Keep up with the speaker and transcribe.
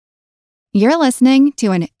You're listening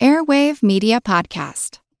to an Airwave Media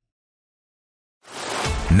Podcast.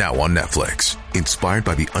 Now on Netflix, inspired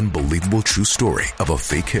by the unbelievable true story of a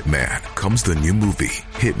fake hitman, comes the new movie,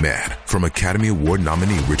 Hitman, from Academy Award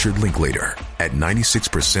nominee Richard Linklater. At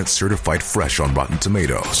 96% certified fresh on Rotten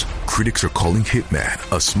Tomatoes, critics are calling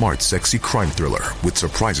Hitman a smart, sexy crime thriller with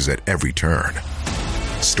surprises at every turn.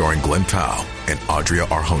 Starring Glenn Powell and Adria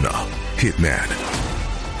Arjona, Hitman.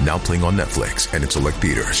 Now playing on Netflix and in select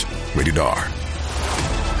theaters. Rated R.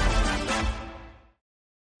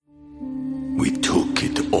 We took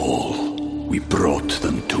it all. We brought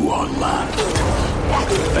them to our land.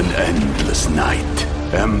 An endless night,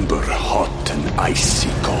 ember hot and icy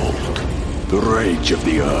cold. The rage of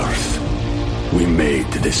the earth. We made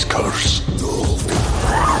this curse.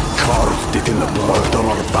 Carved it in the blood on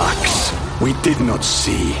our backs. We did not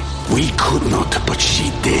see. We could not, but she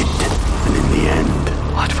did. And in the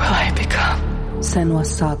end... what will I become? Senua's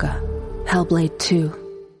Saga. Hellblade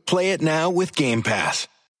 2. Play it now with Game Pass.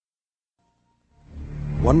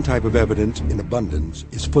 One type of evidence in abundance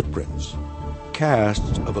is footprints.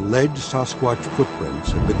 Casts of alleged Sasquatch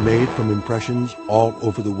footprints have been made from impressions all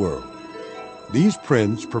over the world. These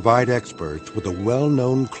prints provide experts with a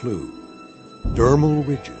well-known clue: dermal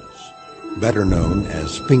ridges, better known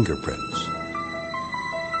as fingerprints.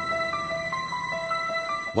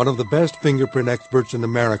 One of the best fingerprint experts in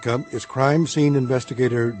America is crime scene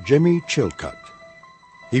investigator Jimmy Chilcutt.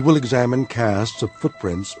 He will examine casts of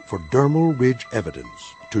footprints for dermal ridge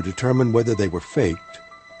evidence to determine whether they were faked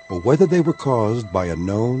or whether they were caused by a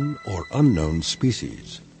known or unknown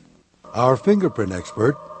species. Our fingerprint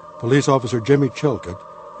expert, police officer Jimmy Chilcutt,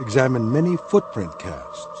 examined many footprint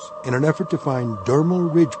casts in an effort to find dermal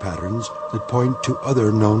ridge patterns that point to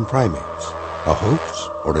other known primates, a hoax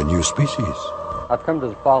or a new species. I've come to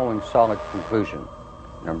the following solid conclusion.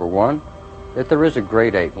 Number one, that there is a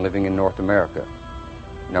great ape living in North America.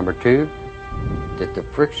 Number two, that the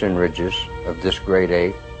friction ridges of this great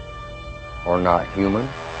ape are not human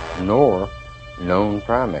nor known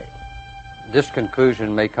primate. This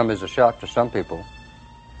conclusion may come as a shock to some people,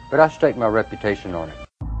 but I stake my reputation on it.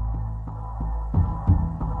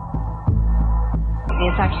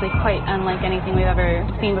 It's actually quite unlike anything we've ever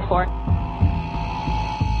seen before.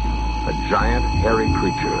 A giant, hairy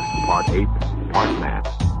creature, part ape, part man.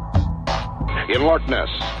 In Loch Ness,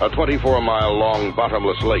 a 24-mile-long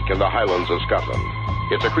bottomless lake in the Highlands of Scotland.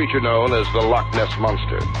 It's a creature known as the Loch Ness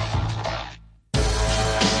Monster.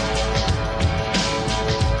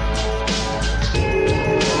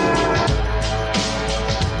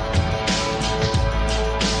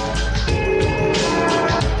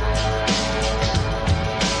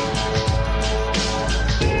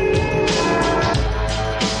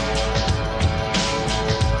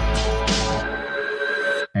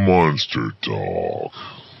 Monster Talk.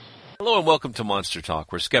 Hello and welcome to Monster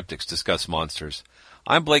Talk, where skeptics discuss monsters.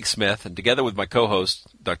 I'm Blake Smith, and together with my co-host,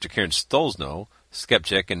 Dr. Karen Stolzno,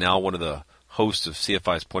 skeptic and now one of the hosts of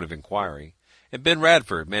CFI's Point of Inquiry, and Ben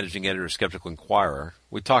Radford, managing editor of Skeptical Inquirer,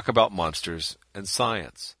 we talk about monsters and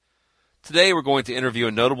science. Today we're going to interview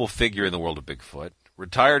a notable figure in the world of Bigfoot,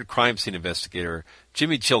 retired crime scene investigator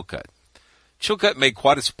Jimmy Chilcutt. Chilcutt made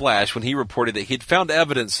quite a splash when he reported that he had found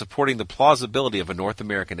evidence supporting the plausibility of a North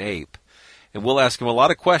American ape, and we'll ask him a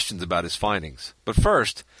lot of questions about his findings. But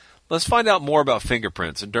first, let's find out more about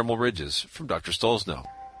fingerprints and dermal ridges from Dr. Stolzno.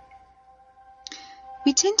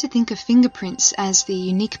 We tend to think of fingerprints as the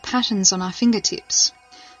unique patterns on our fingertips,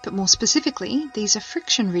 but more specifically, these are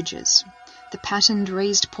friction ridges, the patterned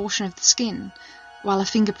raised portion of the skin, while a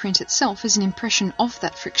fingerprint itself is an impression of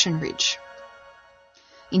that friction ridge.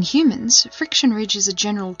 In humans, friction ridge is a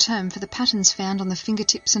general term for the patterns found on the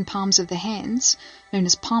fingertips and palms of the hands, known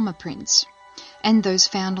as palmar prints, and those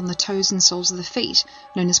found on the toes and soles of the feet,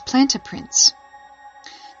 known as plantar prints.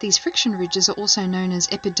 These friction ridges are also known as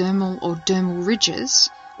epidermal or dermal ridges,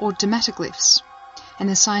 or dermatoglyphs, and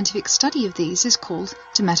the scientific study of these is called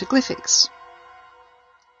dermatoglyphics.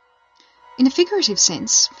 In a figurative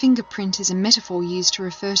sense, fingerprint is a metaphor used to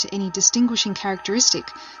refer to any distinguishing characteristic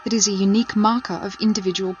that is a unique marker of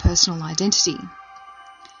individual personal identity.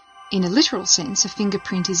 In a literal sense, a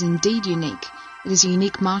fingerprint is indeed unique. It is a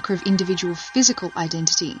unique marker of individual physical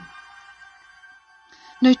identity.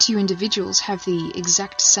 No two individuals have the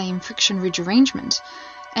exact same friction ridge arrangement,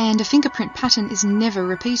 and a fingerprint pattern is never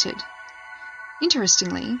repeated.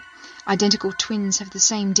 Interestingly, identical twins have the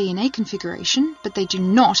same DNA configuration, but they do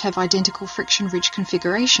not have identical friction ridge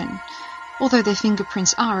configuration, although their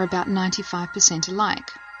fingerprints are about 95% alike.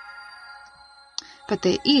 But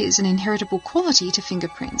there is an inheritable quality to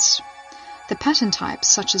fingerprints. The pattern types,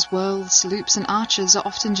 such as whorls, loops, and arches, are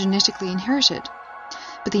often genetically inherited.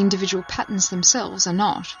 but the individual patterns themselves are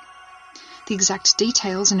not. The exact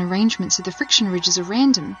details and arrangements of the friction ridges are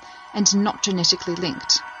random and not genetically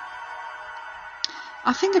linked.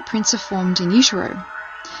 Our fingerprints are formed in utero,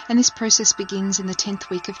 and this process begins in the 10th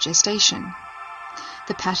week of gestation.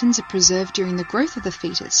 The patterns are preserved during the growth of the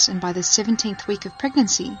fetus, and by the 17th week of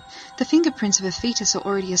pregnancy, the fingerprints of a fetus are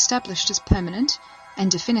already established as permanent and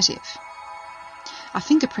definitive. Our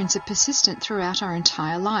fingerprints are persistent throughout our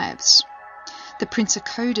entire lives. The prints are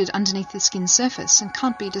coded underneath the skin surface and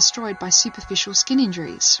can't be destroyed by superficial skin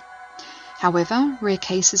injuries. However, rare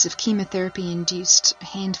cases of chemotherapy-induced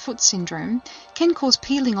hand-foot syndrome can cause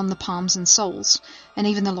peeling on the palms and soles, and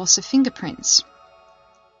even the loss of fingerprints.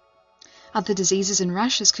 Other diseases and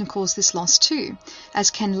rashes can cause this loss too, as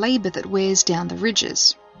can labour that wears down the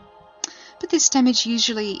ridges. But this damage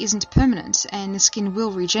usually isn't permanent, and the skin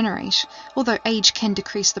will regenerate, although age can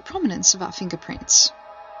decrease the prominence of our fingerprints.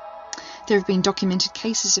 There have been documented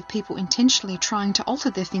cases of people intentionally trying to alter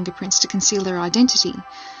their fingerprints to conceal their identity,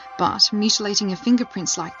 but mutilating your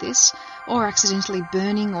fingerprints like this, or accidentally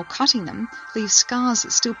burning or cutting them, leaves scars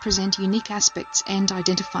that still present unique aspects and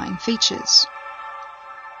identifying features.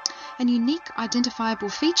 And unique identifiable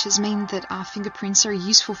features mean that our fingerprints are a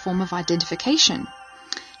useful form of identification.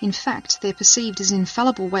 In fact, they're perceived as an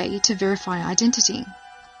infallible way to verify identity.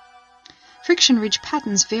 Friction ridge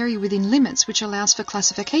patterns vary within limits which allows for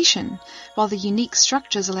classification, while the unique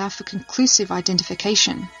structures allow for conclusive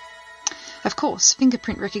identification. Of course,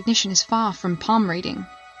 fingerprint recognition is far from palm reading.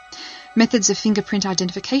 Methods of fingerprint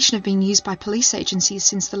identification have been used by police agencies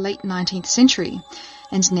since the late 19th century,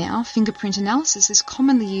 and now fingerprint analysis is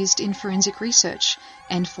commonly used in forensic research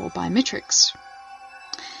and for biometrics.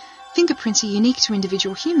 Fingerprints are unique to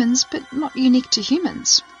individual humans, but not unique to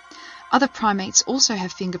humans. Other primates also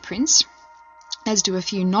have fingerprints, as do a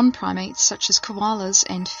few non-primates such as koalas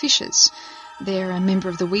and fishes. They're a member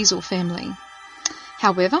of the weasel family.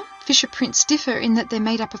 However, fisher prints differ in that they're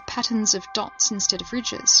made up of patterns of dots instead of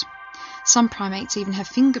ridges. Some primates even have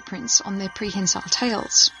fingerprints on their prehensile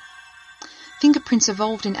tails. Fingerprints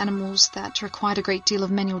evolved in animals that required a great deal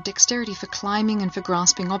of manual dexterity for climbing and for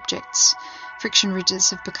grasping objects. Friction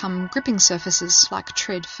ridges have become gripping surfaces like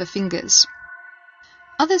tread for fingers.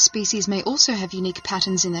 Other species may also have unique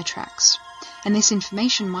patterns in their tracks, and this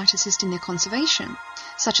information might assist in their conservation,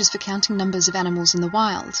 such as for counting numbers of animals in the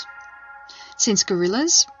wild. Since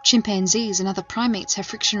gorillas, chimpanzees and other primates have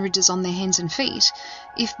friction ridges on their hands and feet,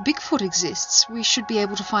 if Bigfoot exists, we should be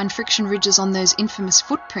able to find friction ridges on those infamous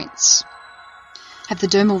footprints. Have the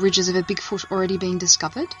dermal ridges of a Bigfoot already been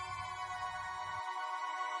discovered?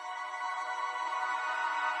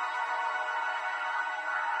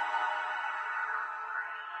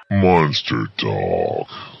 Monster Talk.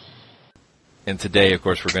 And today, of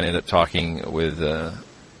course, we're going to end up talking with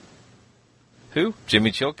who?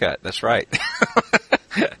 Jimmy Chilcutt. That's right.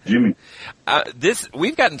 Jimmy.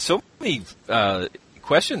 We've gotten so many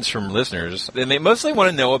questions from listeners, and they mostly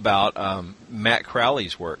want to know about Matt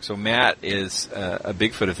Crowley's work. So Matt is a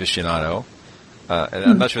Bigfoot aficionado, and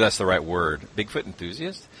I'm not sure that's the right word. Bigfoot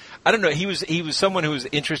enthusiast? I don't know. He was someone who was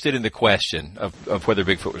interested in the question of whether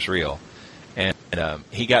Bigfoot was real. And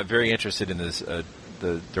he got very interested in this, the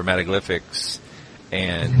dermatoglyphics,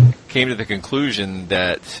 and came to the conclusion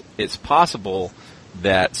that it's possible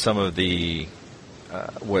that some of the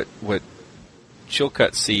what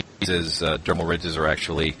Chilcutt sees as dermal ridges are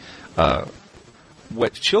actually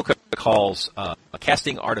what Chilcutt calls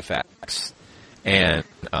casting artifacts, and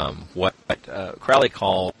what Crowley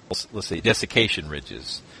calls, desiccation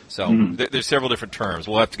ridges. So there's several different terms.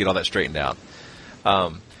 We'll have to get all that straightened out.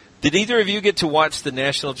 Did either of you get to watch the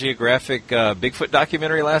National Geographic Bigfoot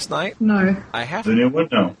documentary last night? No. I have. Then it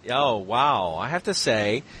would know. Oh, wow. I have to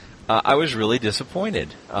say, I was really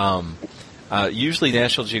disappointed. Usually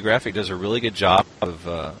National Geographic does a really good job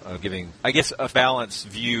of giving, I guess, a balanced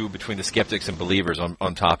view between the skeptics and believers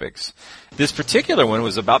on topics. This particular one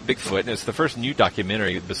was about Bigfoot, and it's the first new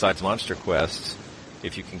documentary besides Monster Quest,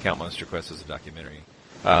 if you can count Monster Quest as a documentary.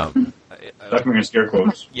 Documentary scare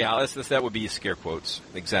quotes. Yeah, that would be scare quotes,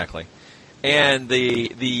 exactly. And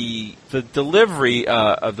the delivery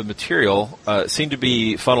of the material seemed to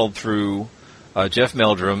be funneled through Jeff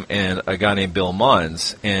Meldrum and a guy named Bill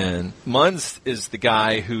Munns. And Munns is the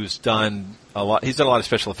guy who's done a lot. He's done a lot of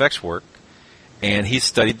special effects work, and he's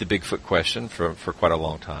studied the Bigfoot question for quite a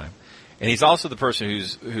long time. And he's also the person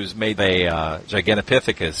who's made a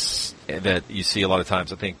Gigantopithecus that you see a lot of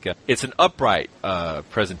times. I think it's an upright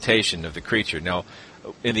presentation of the creature. Now,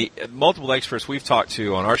 in the multiple experts we've talked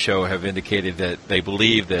to on our show have indicated that they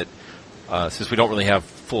believe that since we don't really have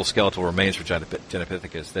full skeletal remains for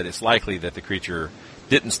Gigantopithecus, that it's likely that the creature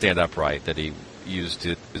didn't stand upright, that he used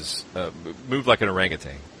his moved like an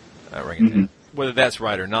orangutan. Mm-hmm. Whether that's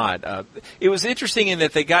right or not, it was interesting in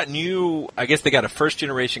that they got a first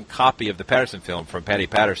generation copy of the Patterson film from Paddy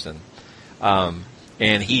Patterson,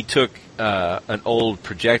 and he took an old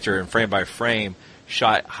projector and frame by frame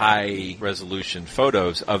shot high resolution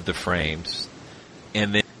photos of the frames,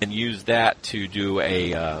 and then used that to do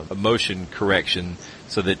a motion correction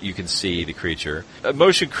so that you can see the creature.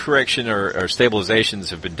 Motion correction or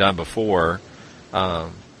stabilizations have been done before.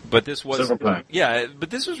 But this was but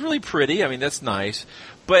this was really pretty. I mean, that's nice.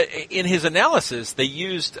 But in his analysis, they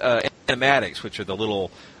used animatics, which are the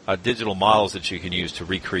little digital models that you can use to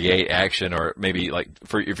recreate action, or maybe like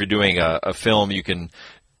if you're doing a film, you can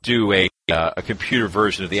do a computer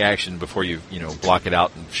version of the action before you block it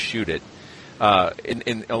out and shoot it.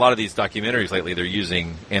 In a lot of these documentaries lately, they're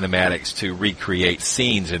using animatics to recreate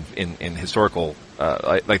scenes in historical,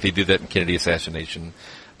 like they do that in Kennedy assassination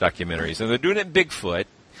documentaries, and they're doing it in Bigfoot.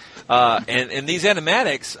 And these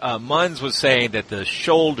animatics, Munns was saying that the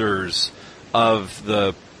shoulders of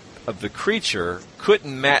the creature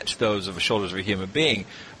couldn't match those of the shoulders of a human being.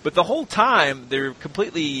 But the whole time, they're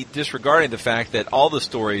completely disregarding the fact that all the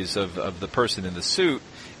stories of the person in the suit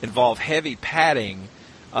involve heavy padding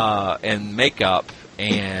and makeup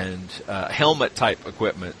and helmet-type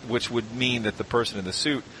equipment, which would mean that the person in the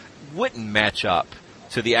suit wouldn't match up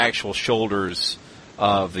to the actual shoulders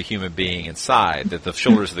of the human being inside, that the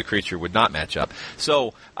shoulders of the creature would not match up.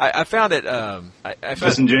 So I found it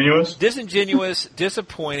disingenuous,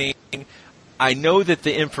 disappointing. I know that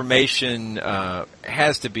the information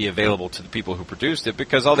has to be available to the people who produced it,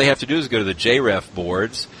 because all they have to do is go to the JREF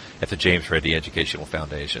boards at the James Ready Educational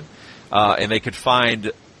Foundation, and they could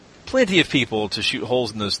find plenty of people to shoot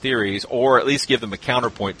holes in those theories, or at least give them a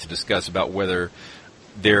counterpoint to discuss about whether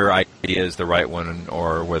their idea is the right one,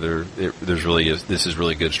 or whether this is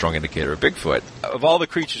really good, strong indicator of Bigfoot. Of all the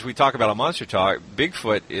creatures we talk about on Monster Talk,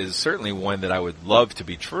 Bigfoot is certainly one that I would love to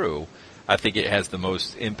be true. I think it has the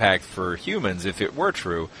most impact for humans if it were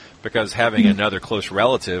true, because having another close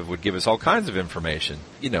relative would give us all kinds of information.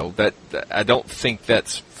 That I don't think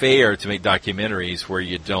that's fair to make documentaries where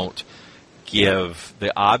you don't give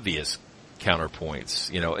the obvious counterpoints.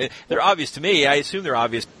 They're obvious to me. I assume they're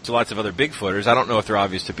obvious to lots of other Bigfooters. I don't know if they're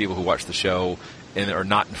obvious to people who watch the show and are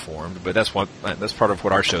not informed, but that's part of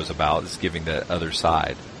what our show's about, is giving the other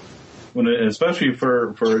side. Well, especially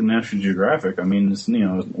for National Geographic. I mean,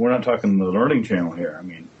 we're not talking the Learning Channel here. I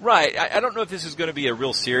mean, right. I don't know if this is going to be a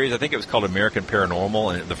real series. I think it was called American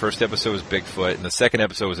Paranormal, and the first episode was Bigfoot, and the second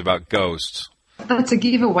episode was about ghosts. That's a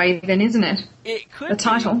giveaway then, isn't it? It could the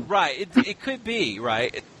title. Be, right. It could be,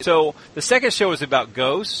 right. So the second show is about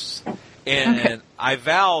ghosts, and I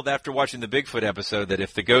vowed after watching the Bigfoot episode that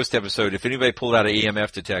if the ghost episode, if anybody pulled out an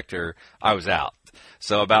EMF detector, I was out.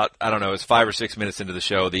 So about, I don't know, it was 5 or 6 minutes into the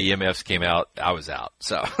show, the EMFs came out, I was out.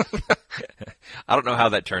 So I don't know how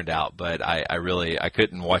that turned out, but I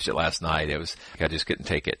couldn't watch it last night. I just couldn't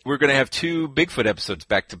take it. We're going to have 2 Bigfoot episodes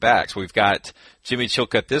back to back. So we've got Jimmy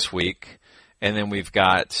Chilcutt this week, and then we've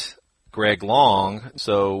got Greg Long.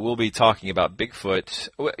 So we'll be talking about Bigfoot.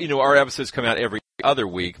 Our episodes come out every other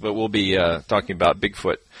week, but we'll be talking about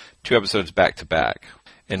Bigfoot 2 episodes back to back.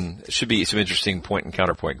 And it should be some interesting point and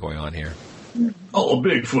counterpoint going on here. Oh,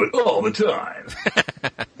 Bigfoot all the time.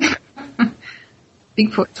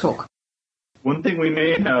 Bigfoot talk. One thing we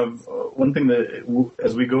may have, one thing that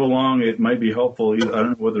as we go along, it might be helpful. I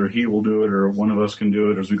don't know whether he will do it or one of us can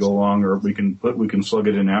do it as we go along, or we can slug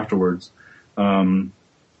it in afterwards.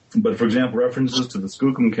 But for example, references to the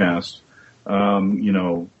Skookum Cast,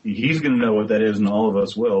 he's going to know what that is, and all of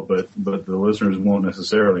us will, but the listeners won't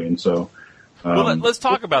necessarily, and so. Well, let's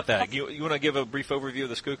talk about that. You want to give a brief overview of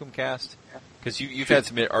the Skookum Cast, because you've had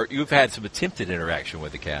some attempted interaction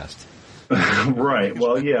with the cast. Right.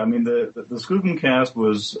 Well, yeah. I mean, the Skookum Cast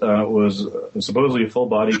was supposedly a full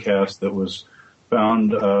body cast that was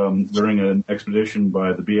found during an expedition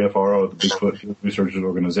by the BFRO, the Bigfoot Researchers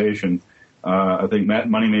Organization. I think Matt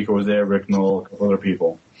Moneymaker was there, Rick Knoll, a couple other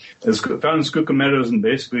people. It's found in Skookum Meadows, and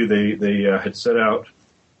basically they had set out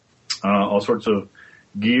all sorts of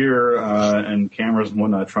gear and cameras and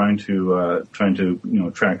whatnot, trying to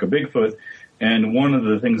track a Bigfoot. And one of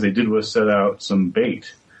the things they did was set out some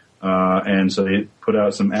bait, and so they put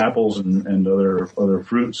out some apples and other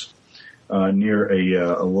fruits near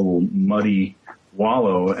a little muddy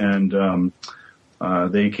wallow, and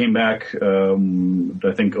they came back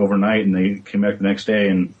I think overnight, and they came back the next day,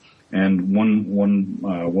 and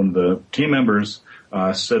one of the team members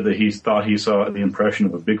said that he thought he saw the impression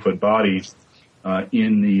of a Bigfoot body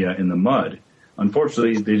in the mud.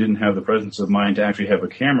 Unfortunately, they didn't have the presence of mind to actually have a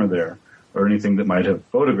camera there. anything that might have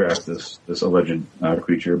photographed this alleged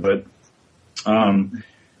creature. But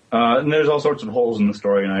and there's all sorts of holes in the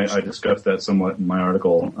story, and I discussed that somewhat in my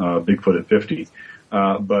article, Bigfoot at 50.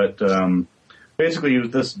 Basically, it was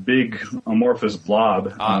this big amorphous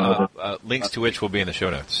blob. Links to which will be in the show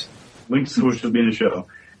notes. Links to which will be in the show.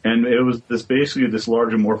 And it was this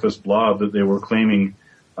large amorphous blob that they were claiming,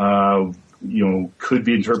 could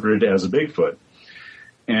be interpreted as a Bigfoot.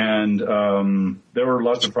 And there were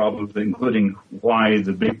lots of problems, including why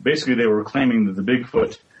basically they were claiming that the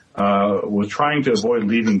Bigfoot was trying to avoid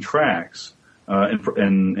leaving tracks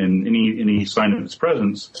and any sign of its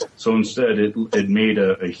presence. So instead, it made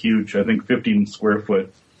a huge, I think, 15 square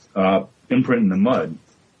foot imprint in the mud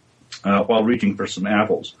while reaching for some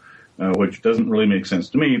apples, which doesn't really make sense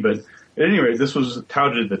to me. But at any rate, this was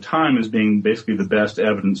touted at the time as being basically the best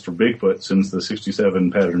evidence for Bigfoot since the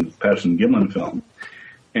 '67 Patterson-Gimlin film.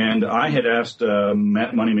 And I had asked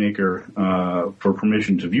Matt Moneymaker for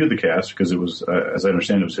permission to view the cast because it was, as I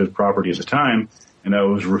understand, it was his property at the time, and I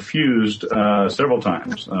was refused several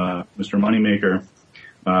times. Mr. Moneymaker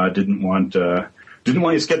didn't want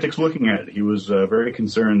any skeptics looking at it. He was very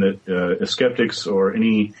concerned that skeptics or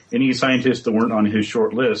any scientists that weren't on his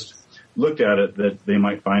short list looked at it, that they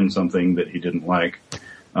might find something that he didn't like.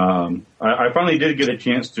 I finally did get a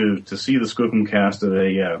chance to see the Skookum cast at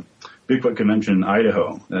a Bigfoot convention in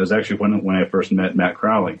Idaho. That was actually when I first met Matt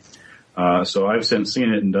Crowley. So I've since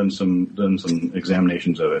seen it and done some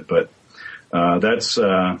examinations of it. But that's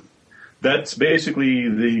basically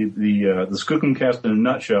the Skookum cast in a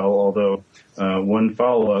nutshell. Although one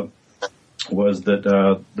follow-up was that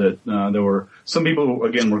there were some people who,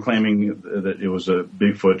 again, were claiming that it was a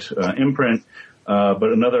Bigfoot imprint,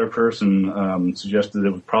 but another person suggested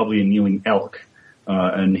it was probably a kneeling elk,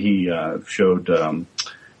 and he showed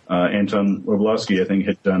Anton Wroblewski, I think,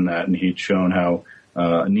 had done that, and he'd shown how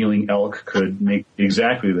a kneeling elk could make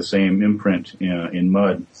exactly the same imprint in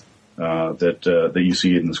mud that you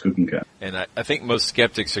see in the Skookum cast. And I think most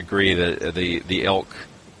skeptics agree that the elk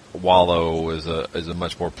wallow is a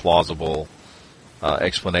much more plausible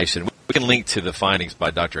explanation. We can link to the findings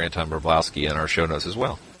by Dr. Anton Wroblewski in our show notes as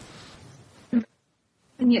well.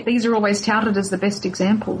 And yet these are always touted as the best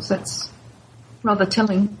examples. That's rather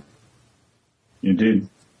telling. Indeed.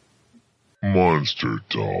 Monster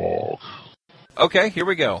Talk. Okay, here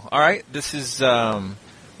we go. All right, this is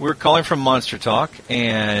we're calling from Monster Talk,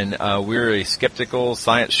 and we're a skeptical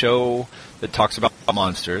science show that talks about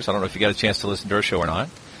monsters. I don't know if you got a chance to listen to our show or not.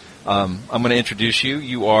 I'm going to introduce you.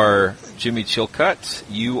 You are Jimmy Chilcutt.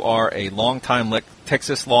 You are a longtime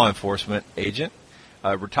Texas law enforcement agent,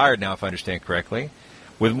 retired now, if I understand correctly,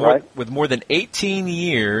 with more than 18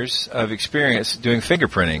 years of experience doing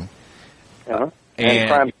fingerprinting. Uh-huh.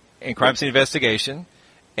 And crime scene investigation,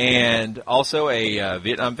 and also a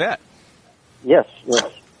Vietnam vet. Yes.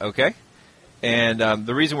 Okay. And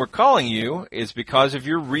the reason we're calling you is because of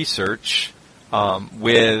your research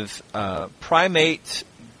with primate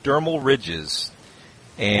dermal ridges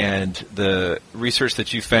and the research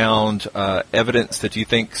that you found, evidence that you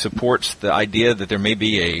think supports the idea that there may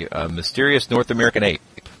be a mysterious North American ape.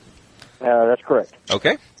 That's correct.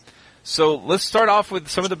 Okay. So let's start off with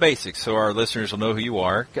some of the basics so our listeners will know who you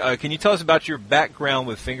are. Can you tell us about your background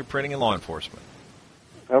with fingerprinting and law enforcement?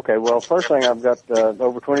 Okay, well, first thing, I've got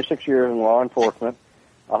over 26 years in law enforcement.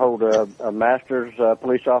 I hold a master's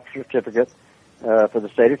police officer certificate for the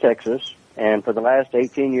state of Texas, and for the last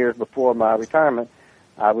 18 years before my retirement,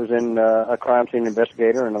 I was in a crime scene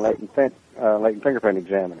investigator and a latent fingerprint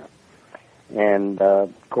examiner. And,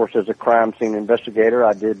 of course, as a crime scene investigator,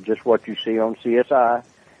 I did just what you see on CSI.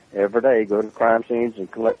 Every day, go to crime scenes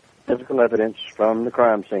and collect physical evidence from the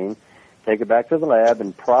crime scene, take it back to the lab,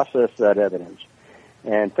 and process that evidence.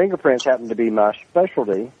 And fingerprints happen to be my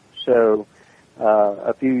specialty, so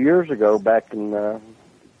a few years ago, back in the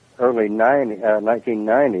early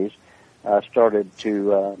 1990s, I started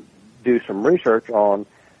to do some research on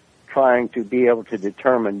trying to be able to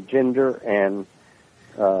determine gender and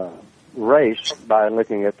race by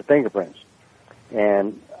looking at the fingerprints.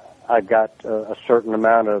 And I got a certain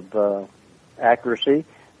amount of accuracy,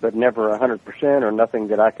 but never 100% or nothing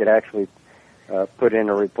that I could actually put in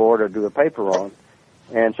a report or do a paper on.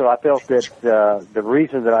 And so I felt that the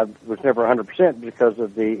reason that I was never 100% because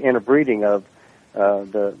of the interbreeding of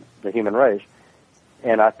the human race.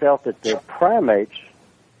 And I felt that the primates,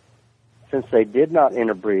 since they did not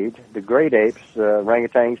interbreed, the great apes,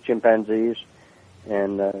 orangutans, chimpanzees,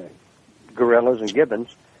 and gorillas and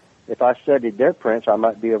gibbons, if I studied their prints, I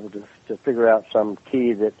might be able to figure out some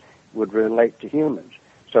key that would relate to humans.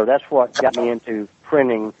 So that's what got me into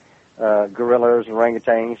printing gorillas,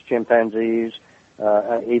 orangutans, chimpanzees,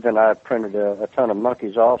 Even I printed a ton of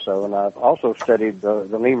monkeys also, and I've also studied the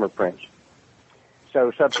lemur prints.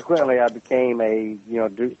 So subsequently, I became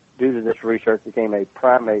due to this research, became a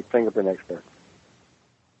primate fingerprint expert.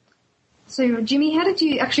 So, Jimmy, how did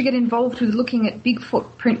you actually get involved with looking at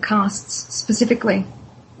Bigfoot print casts specifically?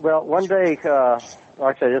 Well, one day,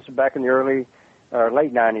 like I said, this is back in the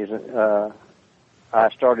late 90s, I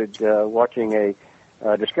started watching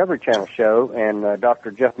a Discovery Channel show, and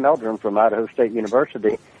Dr. Jeff Meldrum from Idaho State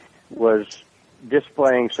University was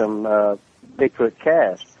displaying some Bigfoot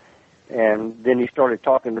casts. And then he started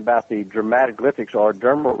talking about the dermatoglyphics, or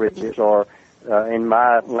dermal ridges, or in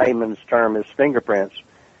my layman's term is fingerprints.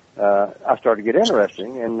 I started to get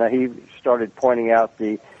interesting, and he started pointing out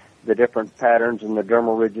the different patterns and the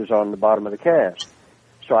dermal ridges on the bottom of the cast.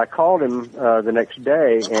 So I called him the next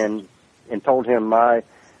day and told him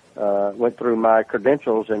went through my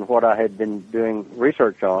credentials and what I had been doing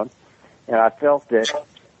research on, and I felt that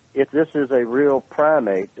if this is a real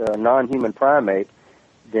primate, a non-human primate,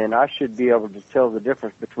 then I should be able to tell the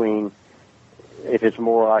difference between if it's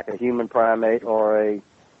more like a human primate or a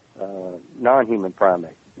non-human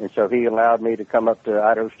primate. And so he allowed me to come up to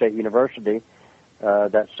Idaho State University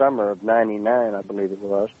that summer of '99, I believe it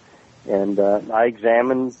was, and I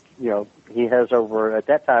examined. He has at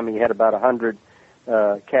that time he had about 100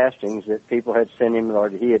 castings that people had sent him, or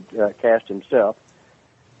he had cast himself,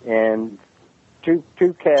 and two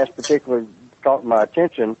casts particularly caught my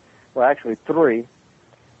attention. Well, actually three.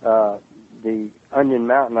 The Onion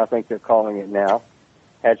Mountain, I think they're calling it now,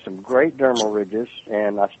 had some great dermal ridges,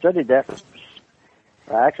 and I studied that.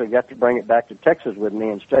 I actually got to bring it back to Texas with me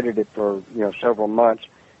and studied it for several months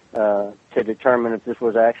to determine if this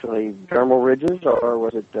was actually dermal ridges or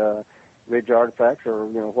was it ridge artifacts, or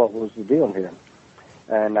what was the deal here.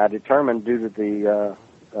 And I determined, due to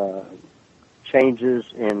the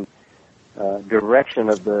changes in direction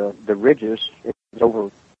of the ridges, it was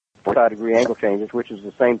over 45-degree angle changes, which is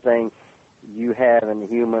the same thing you have in the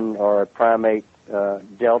human or a primate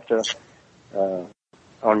delta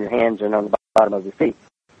on your hands and on the bottom of your feet.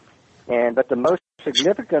 But the most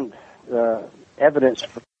significant evidence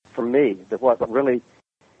for me, that what really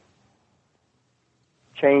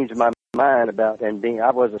changed my mind about,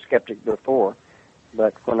 I was a skeptic before,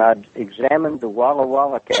 but when I examined the Walla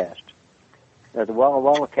Walla cast, the Walla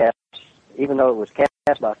Walla cast, even though it was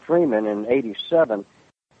cast by Freeman in '87,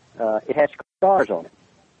 it had scars on it.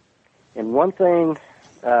 And one thing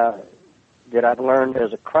that I've learned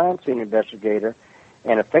as a crime scene investigator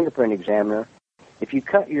and a fingerprint examiner, if you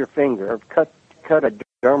cut your finger, cut a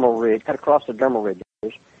dermal ridge, cut across the dermal ridges,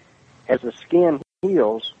 as the skin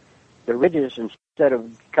heals, the ridges, instead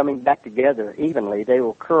of coming back together evenly, they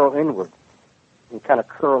will curl inward and kind of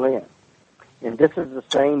curl in. And this is the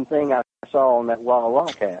same thing I saw on that Walla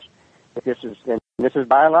Walla cast. But this is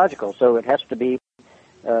biological, so it has to be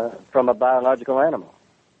from a biological animal.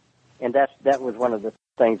 And that was one of the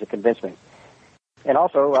things that convinced me. And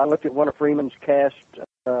also, I looked at one of Freeman's casts.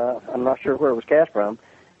 I'm not sure where it was cast from,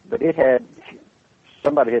 but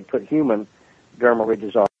somebody had put human dermal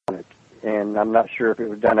ridges on it. And I'm not sure if it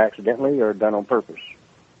was done accidentally or done on purpose.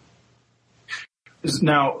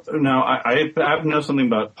 Now, I have to know something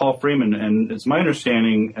about Paul Freeman, and it's my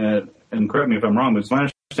understanding, and correct me if I'm wrong, but it's my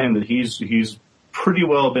understanding that he's pretty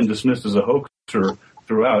well been dismissed as a hoaxer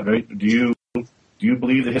throughout, right? Do you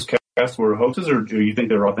believe that his casts were hoaxes, or do you think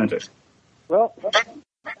they're authentic? Well,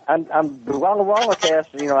 I'm the Walla Walla cast,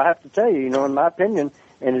 I have to tell you, in my opinion,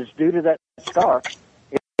 and it's due to that scar,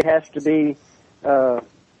 it has to be,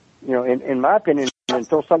 in my opinion,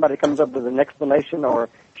 until somebody comes up with an explanation or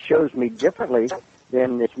shows me differently,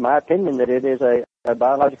 then it's my opinion that it is a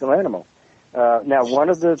biological animal. Now, one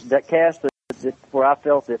of that cast that where I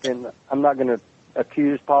felt that, and I'm not going to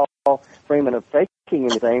accuse Paul Freeman of faking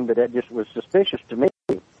anything, but that just was suspicious to me.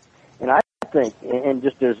 And I think, and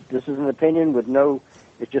just as this is an opinion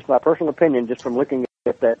it's just my personal opinion, just from looking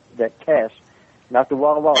at that cast, not the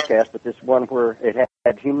Walla Walla cast, but this one where it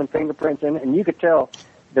had human fingerprints in it, and you could tell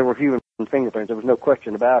there were human fingerprints. There was no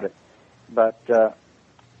question about it. But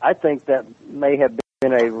I think that may have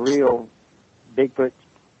been a real Bigfoot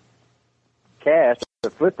cast, a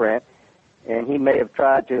footprint, and he may have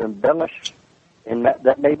tried to embellish, and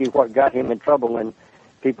that may be what got him in trouble when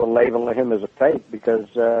people label him as a fake, because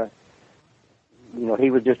he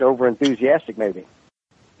was just over enthusiastic, maybe.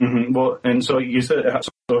 Mm-hmm. Well, and so you said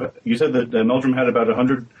that Meldrum had about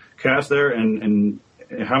 100 casts there, and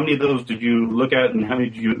how many of those did you look at, and how many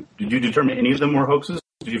did you determine any of them were hoaxes?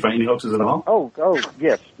 Did you find any hoaxes at all? Oh,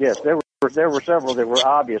 yes. There were several that were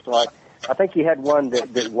obvious. Like, I think he had one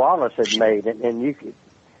that Wallace had made, and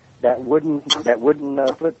that wooden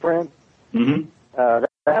footprint. Mm-hmm.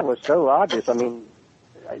 That was so obvious. I mean,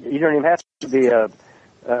 you don't even have to be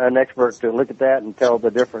an expert to look at that and tell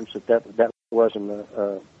the difference that wasn't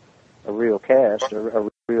a real cast or a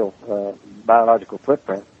real biological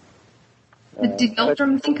footprint. But did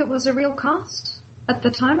Meldrum think it was a real cast at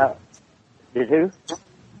the time? Did who?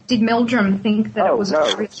 Did Meldrum think that it was a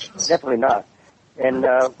real cast? Definitely not. And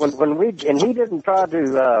he didn't try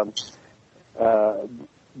to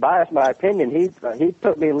bias my opinion. He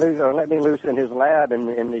put me loose or let me loose in his lab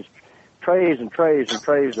in these trays and trays and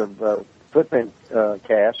trays of footprint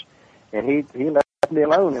casts, and he left me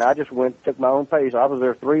alone. And I just took my own pace. I was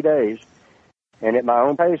there 3 days, and at my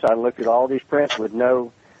own pace, I looked at all these prints with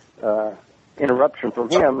no interruption from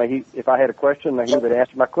him. If I had a question, he would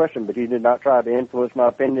answer my question, but he did not try to influence my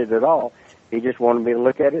opinion at all. He just wanted me to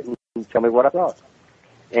look at it and tell me what I thought.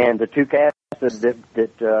 And the two casts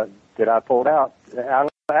that I pulled out,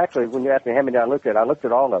 actually, when you asked me how many I looked at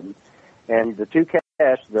all of them. And the two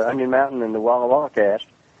casts, the Onion Mountain and the Walla Walla cast,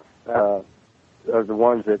 are the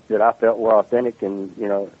ones that I felt were authentic. And,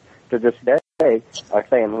 to this day, I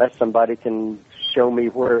say, unless somebody can show me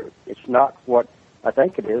where it's not what I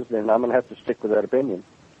think it is, then I'm going to have to stick with that opinion.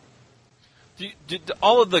 Did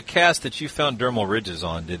all of the casts that you found dermal ridges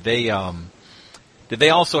on, did they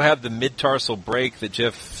also have the mid-tarsal break that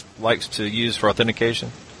Jeff likes to use for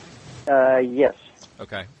authentication? Yes.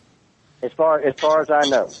 Okay. As far as I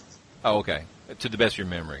know. Oh, okay. To the best of your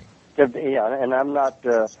memory. Yeah, and I'm not,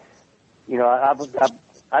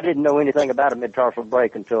 I didn't know anything about a mid-tarsal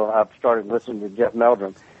break until I started listening to Jeff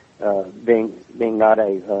Meldrum, being not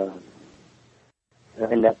in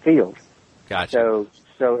that field. Gotcha.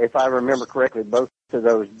 So if I remember correctly, both of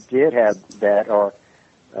those did have that or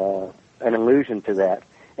an allusion to that.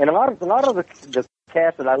 And a lot of the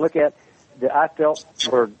casts that I look at that I felt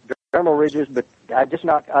were dermal ridges, but I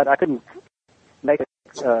couldn't make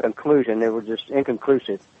a conclusion. They were just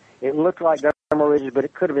inconclusive. It looked like dermal ridges, but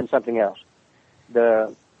it could have been something else.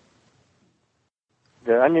 The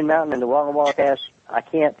Onion Mountain and the Walla Walla cast, I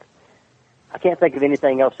can't think of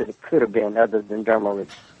anything else that it could have been other than dermal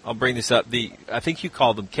ridges. I'll bring this up. I think you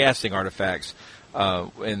called them casting artifacts.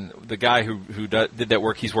 And the guy who did that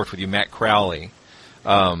work, he's worked with you, Matt Crowley.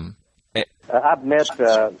 I've met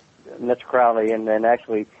Mr. Crowley, and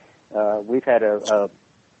actually we've had a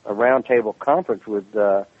roundtable conference with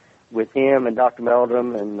him and Dr.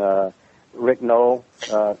 Meldrum and Rick Knoll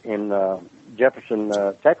in Jefferson,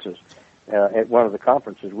 Texas, at one of the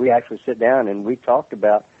conferences. We actually sit down and we talked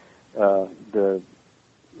about the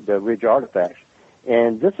ridge artifacts.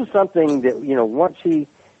 And this is something that, once he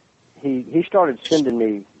started sending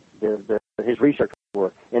me his research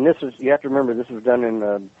work. And you have to remember, this was done in,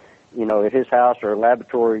 at his house or a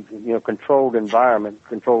laboratory, controlled environment,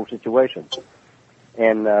 controlled situation.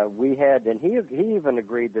 And he even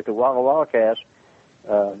agreed that the Walla Walla cast,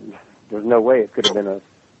 there's no way it could have been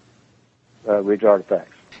a ridge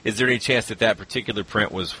artifact. Is there any chance that particular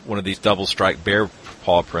print was one of these double strike bear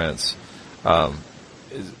paw prints? Could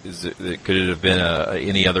it have been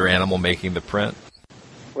any other animal making the print?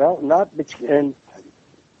 Well,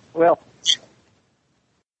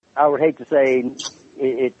 I would hate to say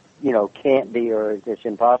it can't be or it's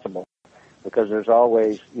impossible, because there's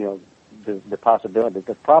always, the possibility.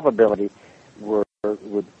 The probability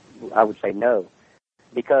I would say no,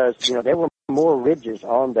 because, there were more ridges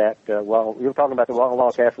on that. You were talking about the Walla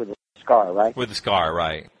Walla cast with the scar, right? With the scar,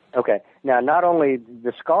 right. Okay. Now, not only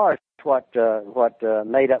the scar is what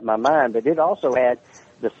made up my mind, but it also had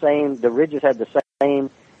the ridges had the same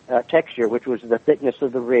texture, which was the thickness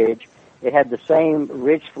of the ridge. It had the same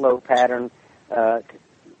ridge flow pattern,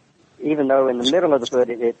 even though in the middle of the foot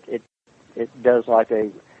it does like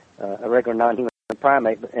a regular non-human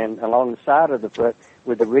primate, and along the side of the foot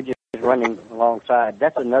with the ridges running alongside.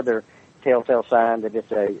 That's another telltale sign that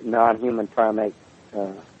it's a non-human primate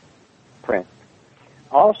print.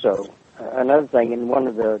 Also, another thing, and one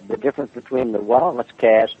of the difference between the Wallace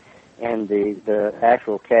cast and the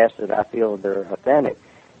actual cast that I feel they're authentic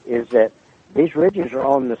is that these ridges are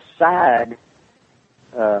on the side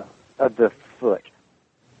of the foot.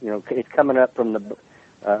 It's coming up from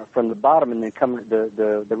the bottom, and then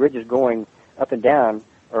the ridges going up and down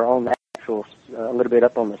are on the actual a little bit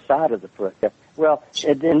up on the side of the foot. Well,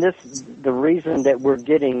 and the reason that we're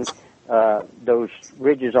getting those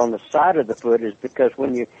ridges on the side of the foot is because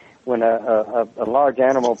when a large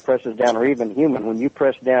animal presses down, or even human, when you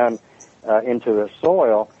press down into the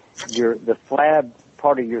soil, the flab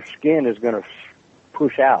part of your skin is going to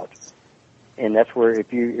push out, and that's where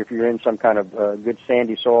if you're in some kind of good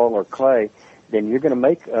sandy soil or clay, then you're going to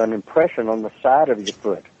make an impression on the side of your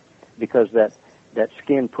foot because that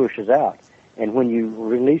skin pushes out. And when you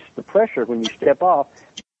release the pressure, when you step off,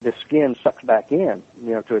 the skin sucks back in,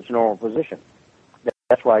 to its normal position.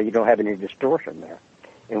 That's why you don't have any distortion there.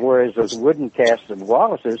 And whereas those wooden casts of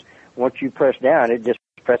Wallace's, once you press down, it just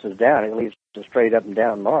presses down. It leaves a straight up and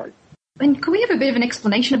down mark. And could we have a bit of an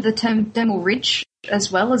explanation of the term dermal ridge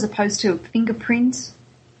as well, as opposed to fingerprints?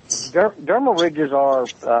 Dermal ridges are,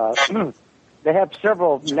 they have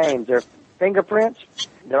several names. They're fingerprints.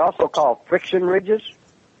 They're also called friction ridges.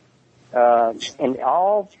 And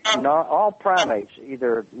all primates,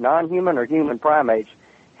 either non-human or human primates,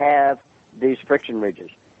 have these friction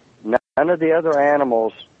ridges. None of the other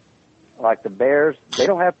animals, like the bears, they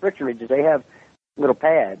don't have friction ridges. They have little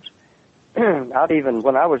pads. When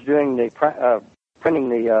I was doing printing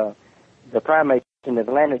the primates in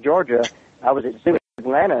Atlanta, Georgia, I was at Zoo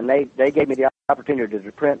Atlanta, and they gave me the opportunity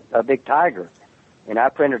to print a big tiger, and I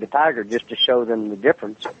printed a tiger just to show them the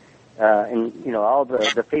difference. And all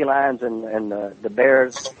the felines and the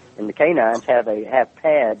bears and the canines have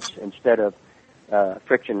pads instead of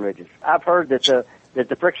friction ridges. I've heard that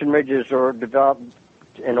the friction ridges are developed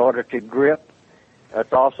in order to grip.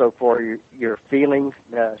 It's also for your feeling.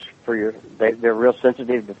 They're real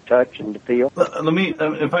sensitive to touch and to feel. Let me,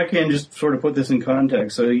 if I can, just sort of put this in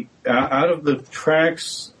context. So, out of the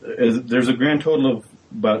tracks, there's a grand total of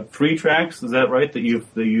about 3 tracks. Is that right? That you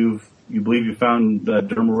believe you found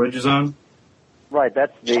dermal ridges on? Right.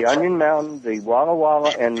 That's the Onion Mountain, the Walla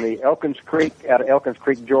Walla, and the Elkins Creek out of Elkins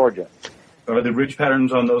Creek, Georgia. Are the ridge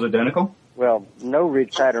patterns on those identical? Well, no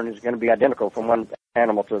ridge pattern is going to be identical from one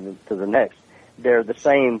animal to the next. They're the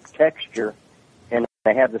same texture, and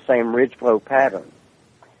they have the same ridge flow pattern.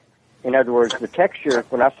 In other words, the texture,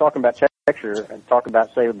 when I was talking about texture, I talk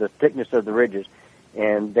about, say, the thickness of the ridges,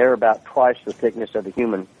 and they're about twice the thickness of the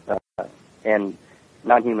human and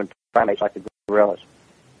non-human primates like the gorillas,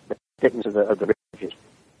 the thickness of the ridges.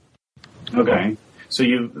 Okay. So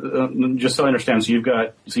you just so I understand, so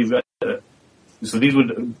these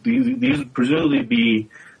would presumably be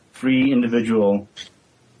 3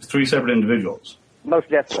 separate individuals. Most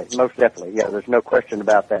definitely. Yeah, there's no question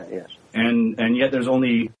about that. Yes. And yet there's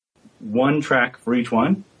only 1 track for each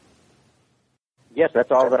one. Yes,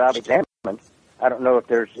 that's all that I've examined. I don't know if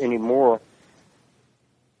there's any more.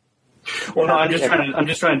 Well, no, I'm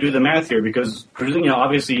just trying to do the math here, because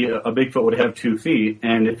obviously a Bigfoot would have 2 feet,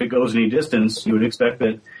 and if it goes any distance, you would expect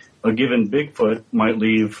that a given Bigfoot might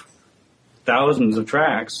leave thousands of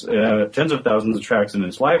tracks, tens of thousands of tracks in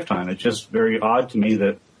its lifetime. It's just very odd to me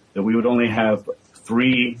that we would only have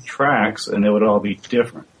 3 tracks and they would all be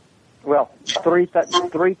different. Well, 3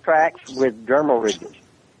 tracks with dermal ridges.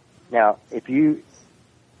 Now,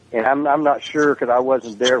 and I'm not sure because I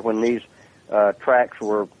wasn't there when these tracks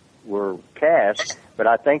were cast, but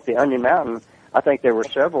I think the Onion Mountain, I think there were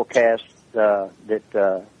several casts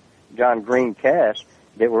that John Green cast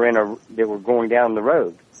that were going down the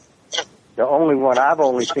road. The only one, I've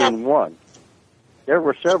only seen 1. There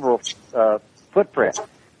were several footprints,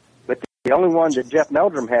 but the only one that Jeff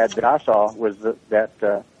Meldrum had that I saw was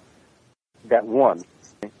that one.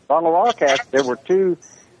 On the Walla cast, there were two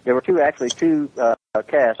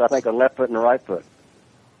casts, I think a left foot and a right foot.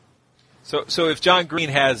 So if John Green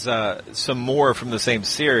has some more from the same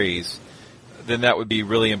series, then that would be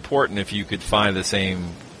really important if you could find the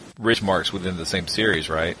same ridge marks within the same series,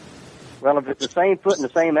 right? Well, if it's the same foot and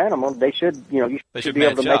the same animal, they should, you should be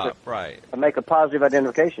able to make a positive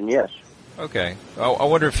identification. Yes. Okay. I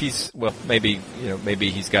wonder if maybe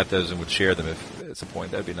he's got those and would share them if at some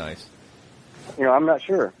point. That'd be nice. I'm not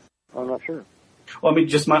sure. Well, I mean,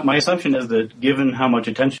 just my assumption is that given how much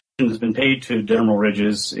attention has been paid to dermal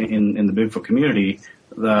ridges in the Bigfoot community,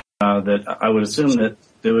 that I would assume that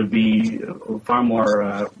there would be far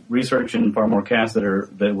more research and far more casts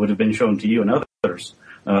that would have been shown to you and others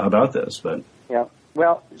about this. But yeah,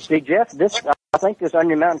 well, see, Jeff, I think this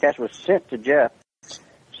Onion Mountain cast was sent to Jeff,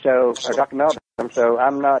 or Dr. Meldrum. So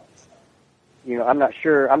I'm not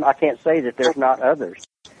sure. I can't say that there's not others.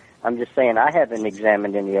 I'm just saying I haven't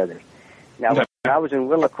examined any others. Now, when I was in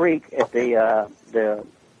Willow Creek at the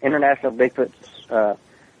International Bigfoot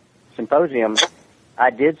Symposium,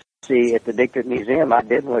 I did see at the Bigfoot Museum, I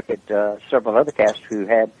did look at several other casts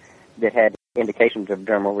that had indications of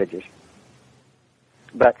dermal ridges.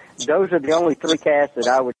 But those are the only 3 casts that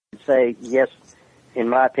I would say, yes, in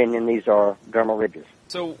my opinion, these are dermal ridges.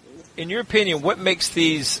 So, in your opinion, what makes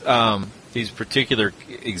these particular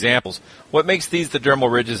examples, what makes these the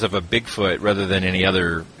dermal ridges of a Bigfoot rather than any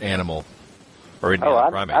other animal or any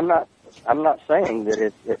other primate? I'm not saying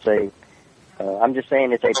that it's a. I'm just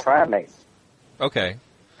saying it's a primate. Okay.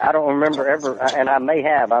 I don't remember ever, and I may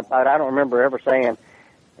have. I don't remember ever saying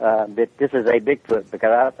that this is a Bigfoot,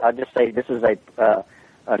 because I just say this is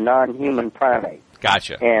a non-human primate.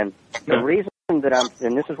 Gotcha. And the reason that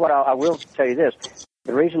and this is what I will tell you this,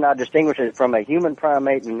 the reason I distinguish it from a human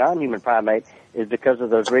primate and non-human primate is because of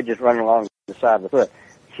those ridges running along the side of the foot.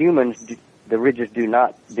 Humans, the ridges do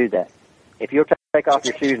not do that. If you'll take off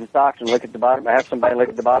your shoes and socks and look at the bottom, have somebody look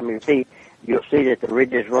at the bottom of your feet, you'll see that the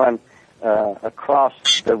ridges run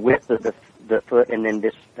across the width of the foot and then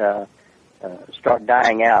just start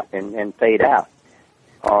dying out and fade out.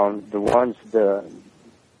 On the ones, the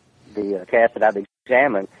cast that I've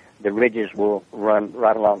examined, the ridges will run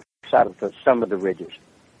right along the side of the foot, some of the ridges.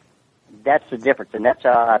 That's the difference, and that's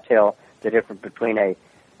how I tell the difference between a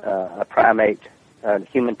primate, a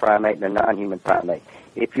human primate, and a non-human primate.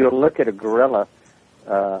 If you look at a gorilla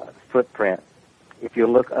footprint, if you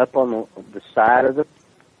look up on the side of the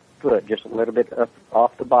foot, just a little bit up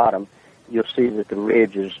off the bottom, you'll see that the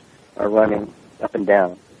ridges are running up and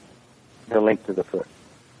down the length of the foot.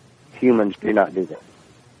 Humans do not do that.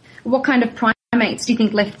 What kind of primates do you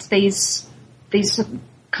think left these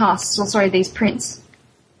casts, or sorry, these prints?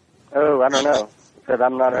 Oh, I don't know, because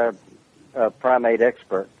I'm not a primate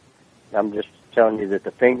expert. I'm just telling you that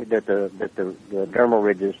the dermal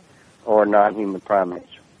ridges are non-human primates.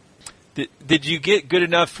 Did you get good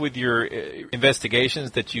enough with your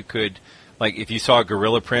investigations that you could, like, if you saw a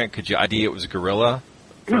gorilla print, could you ID it was a gorilla?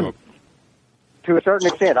 To a certain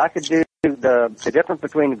extent, I could do the difference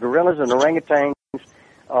between the gorillas and orangutans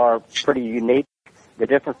are pretty unique. The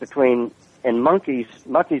difference between, and monkeys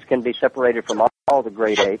can be separated from all the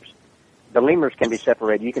great apes. The lemurs can be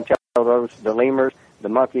separated. You can tell those, the lemurs, the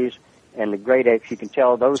monkeys, and the great apes, you can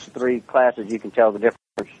tell those three classes, you can tell the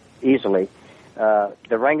difference easily. The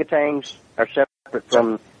orangutans are separate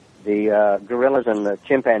from the gorillas and the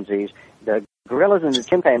chimpanzees. The gorillas and the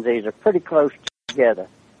chimpanzees are pretty close together.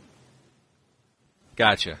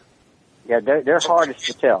 Gotcha. Yeah, they're hardest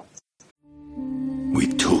to tell. We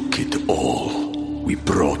took it all. We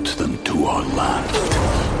brought them to our land.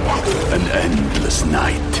 An endless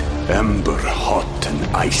night, ember hot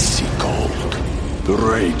and icy cold. The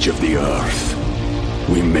rage of the earth.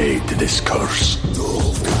 We made this curse.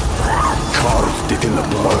 Carved it in the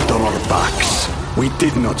blood on our backs. We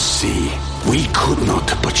did not see. We could not,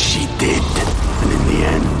 but she did. And in the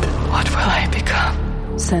end, what will I become?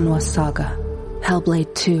 Senua's Saga.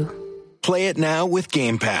 Hellblade 2. Play it now with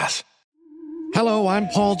Game Pass. Hello, I'm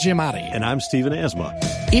Paul Giamatti. And I'm Stephen Asma.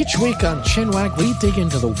 Each week on Chinwag, we dig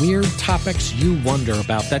into the weird topics you wonder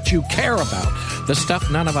about, that you care about. The stuff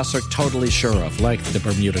none of us are totally sure of, like the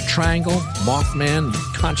Bermuda Triangle, Mothman,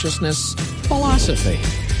 consciousness, philosophy,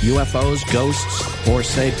 UFOs, ghosts, or,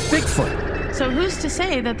 say, Bigfoot. So who's to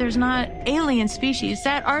say that there's not alien species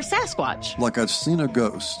that are Sasquatch? Like I'd seen a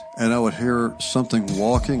ghost, and I would hear something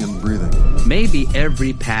walking and breathing. Maybe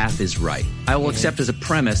every path is right. I will accept as a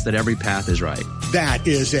premise that every path is right. That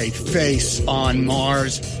is a face on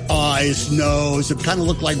Mars. Eyes, nose. It kind of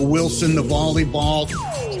looked like Wilson the volleyball.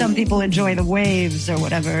 Some people enjoy the waves or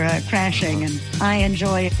whatever crashing, and I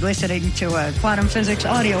enjoy listening to a quantum physics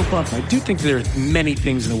audiobook. I do think there are many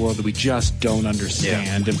things in the world that we just don't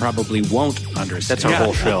understand and probably won't understand. That's our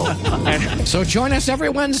whole show. So join us every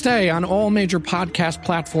Wednesday on all major podcast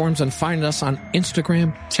platforms and find us on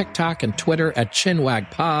Instagram, TikTok, and Twitter at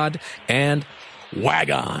ChinwagPod and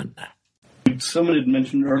Wagon. Someone had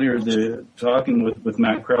mentioned earlier the talking with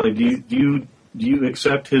Matt Crowley. Do you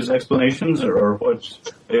accept his explanations, or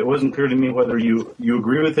what? It wasn't clear to me whether you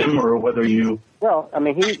agree with him or whether you. Well, I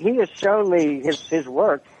mean, he has shown me his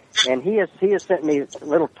work, and he has sent me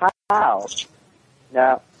little tiles.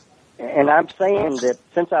 Now, and I'm saying that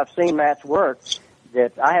since I've seen Matt's work,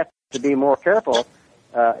 that I have to be more careful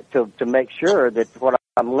to make sure that what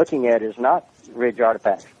I'm looking at is not ridge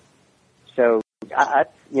artifacts. So I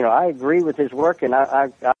agree with his work, and I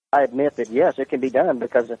admit that yes, it can be done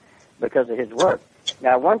because of his work.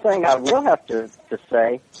 Now, one thing I will have to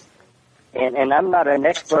say, and I'm not an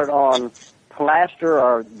expert on plaster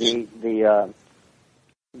or the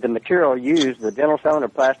material used, the dental stone or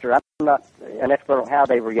plaster. I'm not an expert on how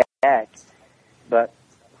they react, but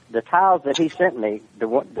the tiles that he sent me, they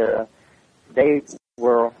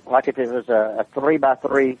were like if it was a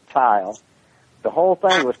 3x3 tile. The whole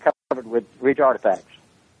thing was covered with ridge artifacts.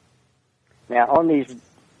 Now, on these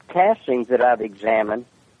castings that I've examined,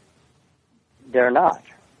 they're not.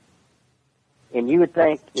 And you would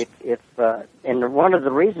think and one of the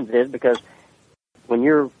reasons is because when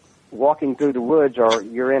you're walking through the woods or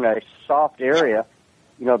you're in a soft area,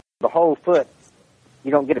 the whole foot, you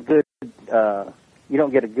don't get a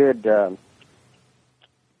good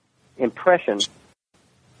impression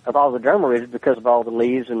of all the dermal ridges because of all the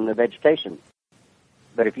leaves and the vegetation.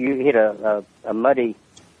 But if you hit a muddy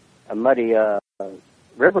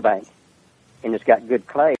riverbank and it's got good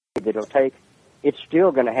clay that'll take, it's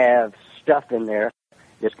still going to have stuff in there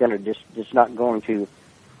that's going to just not going to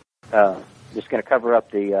just going to cover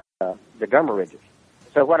up the dermal ridges.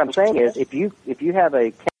 So what I'm saying is, if you have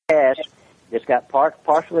a cast that's got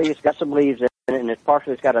partially it's got some leaves in it, and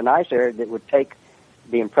it's got a nice area that would take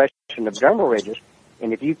the impression of dermal ridges,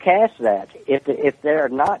 and if you cast that, if they're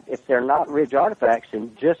not ridge artifacts,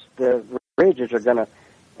 and just the ridges are going to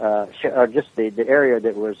or just the area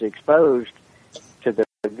that was exposed to the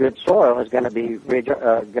good soil is going to be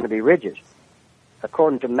ridges.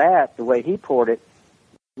 According to Matt, the way he poured it,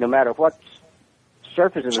 no matter what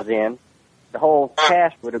surface it was in, the whole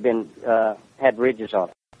cast would have been had ridges on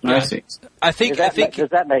it. I see. I think does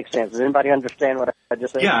that make sense? Does anybody understand what I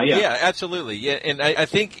just said? Yeah, absolutely. Yeah, and I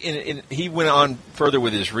think he went on further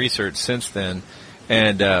with his research since then,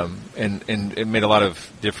 and it made a lot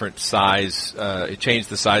of different size. It changed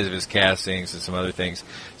the size of his castings and some other things.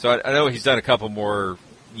 So I know he's done a couple more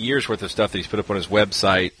years worth of stuff that he's put up on his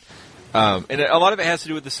website, and a lot of it has to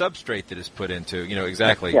do with the substrate that is put into.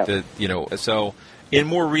 Exactly. Yeah. So. In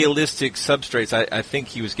more realistic substrates, I think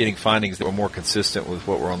he was getting findings that were more consistent with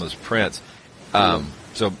what were on those prints.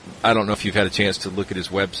 So I don't know if you've had a chance to look at his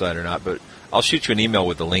website or not, but I'll shoot you an email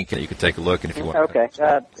with the link and you can take a look. And if you want, okay.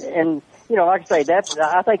 And like I say,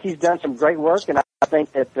 I think he's done some great work, and I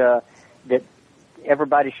think that that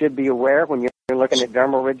everybody should be aware when you're looking at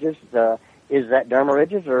dermal ridges. Is that dermal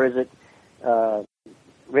ridges or is it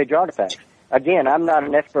ridge artifacts? Again, I'm not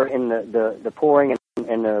an expert in the pouring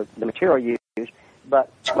and the material used.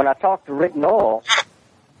 But when I talked to Rick Knoll,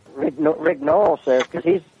 Rick Knoll says,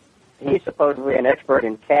 because he's supposedly an expert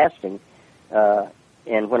in casting,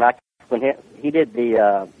 and when he did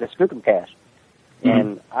the Skookum cast,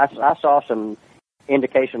 and I saw some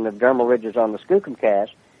indication of dermal ridges on the Skookum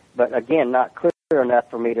cast, but again, not clear enough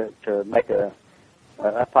for me to make a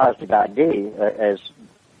positive ID as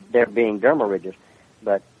there being dermal ridges.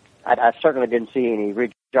 But I certainly didn't see any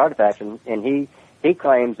ridge artifacts, and he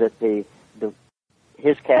claims that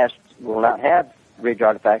his cast will not have ridge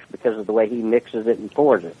artifacts because of the way he mixes it and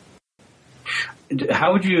pours it.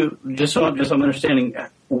 How would you, just so I'm understanding,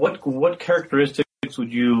 what characteristics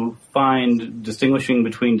would you find distinguishing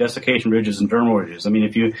between desiccation ridges and dermal ridges? I mean,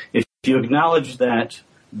 if you acknowledge that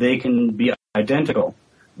they can be identical,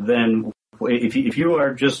 then if you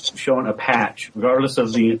are just showing a patch, regardless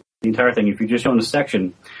of the entire thing, if you're just showing a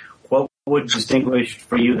section, what would distinguish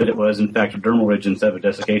for you that it was in fact a dermal ridge instead of a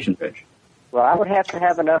desiccation ridge? Well, I would have to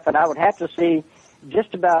have enough, and I would have to see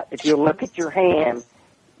just about, if you look at your hand,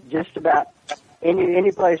 just about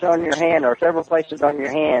any place on your hand or several places on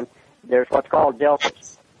your hand, there's what's called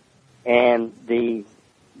deltas. And the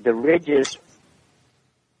ridges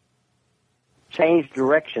change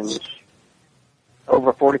directions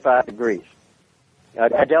over 45 degrees.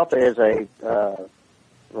 A delta is a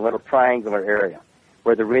little triangular area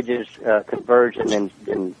where the ridges converge and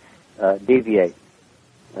then deviate.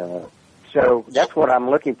 So that's what I'm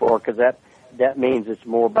looking for, because that means it's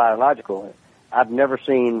more biological. I've never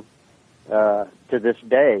seen, to this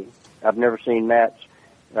day, I've never seen Matt's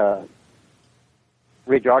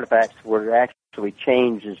ridge artifacts where it actually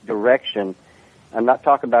changes direction. I'm not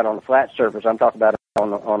talking about on a flat surface. I'm talking about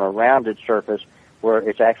on a rounded surface where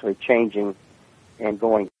it's actually changing and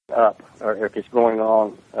going up, or if it's going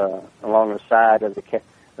along the side of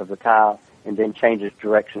the tile and then changes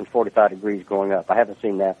direction 45 degrees going up. I haven't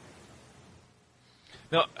seen that.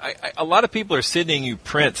 No, a lot of people are sending you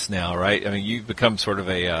prints now, right? I mean, you've become sort of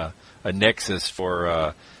a nexus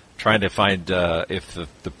for trying to find if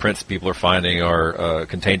the prints people are finding are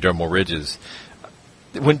contain dermal ridges.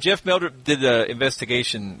 When Jeff Melder did the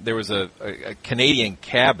investigation, there was a Canadian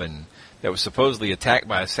cabin that was supposedly attacked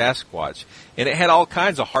by a Sasquatch, and it had all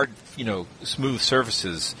kinds of hard, smooth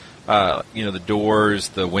surfaces. The doors,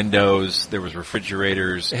 the windows, there was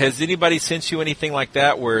refrigerators. Has anybody sent you anything like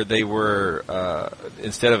that where they were,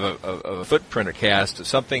 instead of a footprint or cast,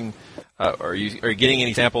 something, are you getting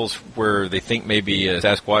any samples where they think maybe a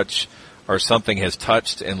Sasquatch or something has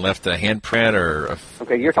touched and left a handprint or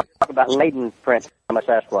Okay, you're talking about laden prints from a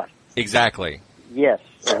Sasquatch. Exactly. Yes,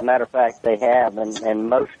 as a matter of fact, they have, and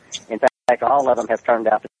most, in fact, all of them have turned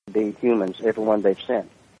out to be humans, every one they've sent.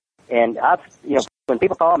 And when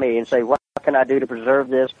people call me and say, what can I do to preserve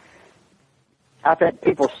this? I've had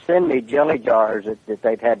people send me jelly jars that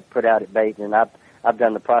they've had put out at bait, and I've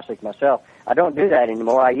done the process myself. I don't do that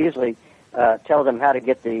anymore. I usually tell them how to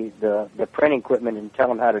get the printing equipment and tell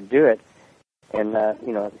them how to do it. And,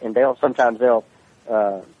 and sometimes they'll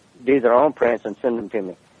do their own prints and send them to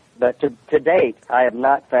me. But to date, I have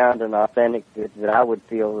not found an authentic, that I would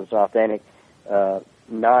feel is authentic,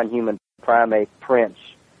 non-human primate prints,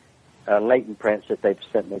 latent prints that they've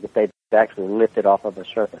sent me, that they've actually lifted off of a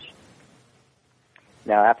surface.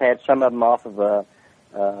 Now, I've had some of them off of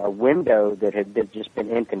a window that had just been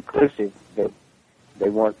inconclusive. They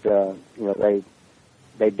weren't,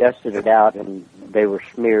 they dusted it out and they were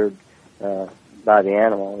smeared by the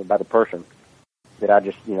animal or by the person. That I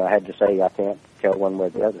just, I had to say I can't tell one way or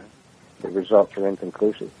the other. The results are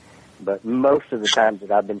inconclusive. But most of the times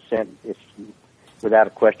that I've been sent, it's without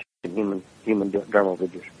a question human dermal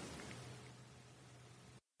ridges.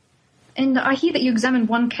 And I hear that you examined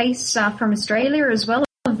one case from Australia as well,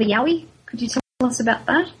 of the yowie. Could you tell us about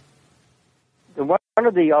that? One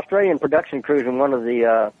of the Australian production crews in one of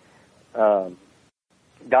the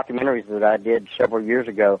documentaries that I did several years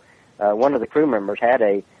ago, one of the crew members had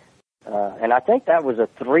and I think that was a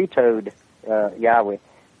three-toed yowie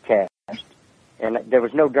cast, and there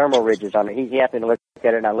was no dermal ridges on it. He happened to look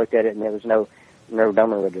at it, and I looked at it, and there was no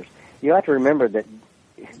dermal ridges. You have to remember that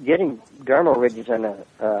getting dermal ridges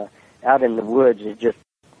out in the woods is just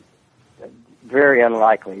very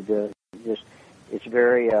unlikely. It's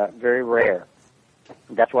very very rare.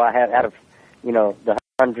 That's why I had, out of the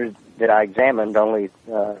 100 that I examined, only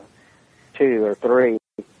 2 or 3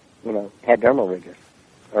 had dermal ridges,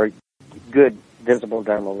 or good visible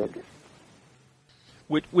dermal ridges.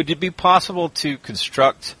 Would it be possible to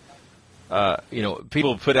construct?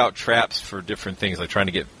 People put out traps for different things, like trying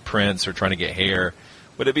to get prints or trying to get hair.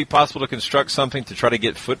 Would it be possible to construct something to try to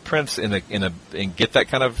get footprints and get that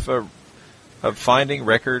kind of finding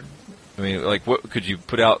record? I mean, like, what could you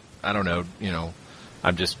put out? I don't know.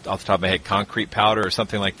 I'm just off the top of my head, concrete powder or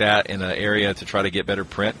something like that in an area to try to get better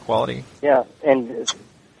print quality. Yeah, and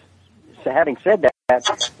so having said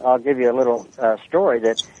that, I'll give you a little story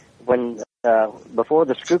that when before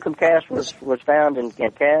the Skookum cast was found and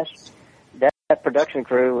cast, that production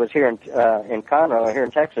crew was here in Conroe, here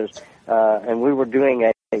in Texas, and we were doing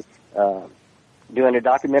a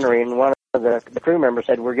documentary, and one of the crew members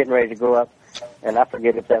said, we're getting ready to go up, and I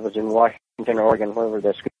forget if that was in Washington or Oregon, wherever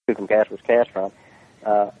the Skookum cast was cast from.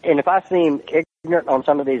 And if I seem ignorant on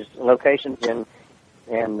some of these locations and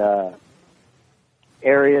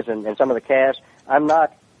areas and some of the casts, I'm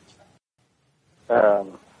not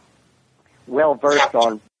well versed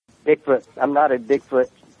on Bigfoot. I'm not a Bigfoot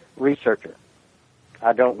researcher.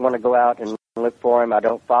 I don't want to go out and look for him. I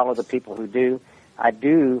don't follow the people who do. I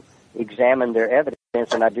do examine their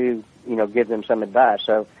evidence, and I do, give them some advice.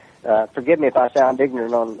 So forgive me if I sound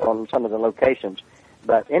ignorant on some of the locations.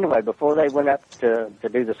 But anyway, before they went up to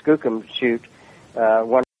do the Skookum shoot,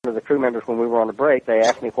 one of the crew members, when we were on a break, they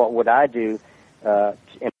asked me what would I do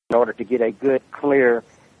in order to get a good, clear,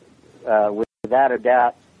 without a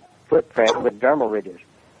doubt, footprint with dermal ridges.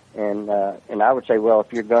 And I would say, well,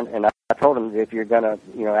 if you're going, and I told them that if you're going to,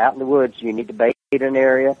 out in the woods, you need to bait an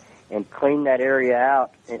area and clean that area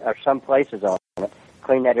out, or some places on it,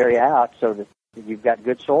 clean that area out so that you've got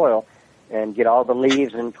good soil and get all the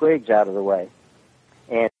leaves and twigs out of the way.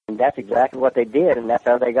 And that's exactly what they did, and that's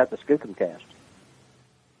how they got the Skookum cast.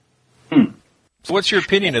 So what's your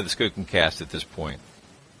opinion of the Skookum cast at this point?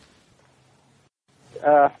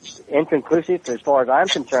 Inconclusive as far as I'm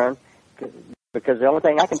concerned, because the only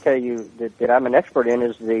thing I can tell you that I'm an expert in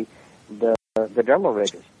is the dermal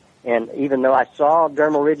ridges. And even though I saw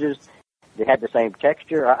dermal ridges that had the same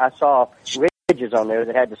texture, I saw ridges on there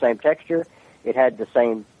that had the same texture. It had the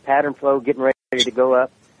same pattern flow getting ready to go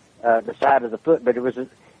up the side of the foot, but it was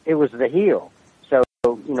the heel. So,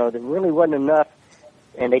 there really wasn't enough,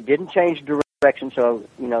 and they didn't change direction, so,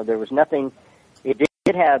 there was nothing. It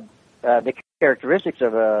did have the characteristics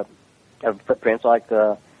of footprints, like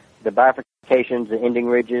the bifurcations, the ending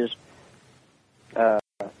ridges,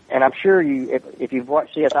 and I'm sure if you've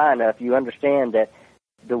watched CSI enough, you understand that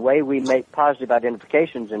the way we make positive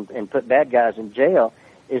identifications and put bad guys in jail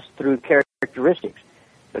is through characteristics,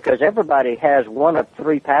 because everybody has one of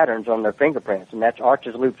 3 patterns on their fingerprints, and that's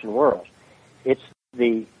arches, loops, and whorls. It's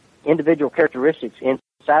the individual characteristics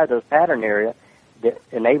inside those pattern area that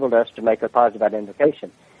enabled us to make a positive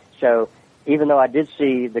identification. So even though I did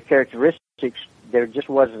see the characteristics, there just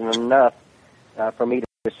wasn't enough for me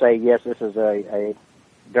to say, yes, this is a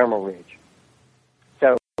dermal ridge.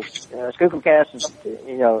 So Skookum cast is,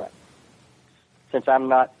 since I'm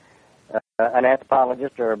not an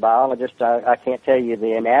anthropologist or a biologist, I can't tell you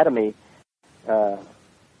the anatomy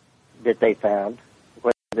that they found,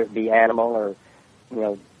 whether it be animal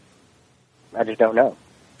or, I just don't know.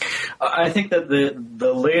 I think that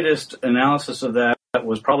the latest analysis of that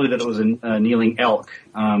was probably that it was a kneeling elk.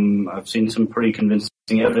 I've seen some pretty convincing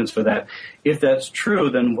evidence for that. If that's true,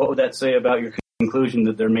 then what would that say about your conclusion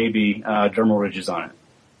that there may be dermal ridges on it?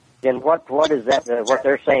 Then what is that? What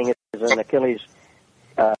they're saying is an Achilles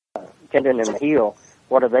tendon in the heel.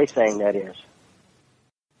 What are they saying that is?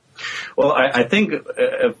 Well, I think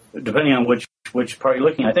depending on which part you're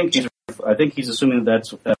looking at, I think he's assuming that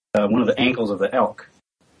that's one of the ankles of the elk,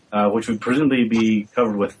 which would presumably be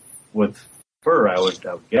covered with fur. I would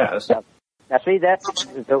guess. Now, see, that's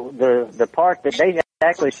the part that they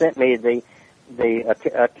actually sent me the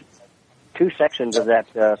two sections of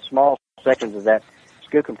that small sections of that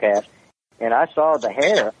skookum cast, and I saw the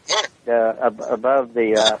hair above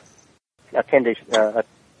the Achilles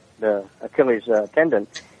tendon,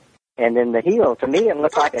 and then the heel. To me, it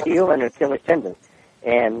looked like a heel and an Achilles tendon,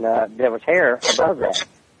 and there was hair above that.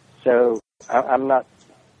 So I'm not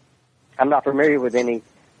familiar with any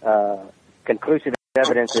conclusive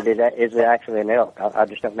evidence that it is actually an elk. I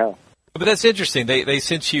just don't know. But that's interesting. They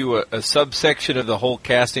sent you a subsection of the whole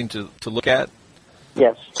casting to look at?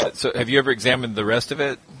 Yes. So have you ever examined the rest of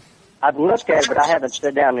it? I've looked at it, but I haven't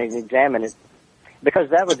sat down and examined it because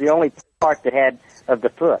that was the only part that had of the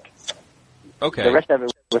foot. Okay. The rest of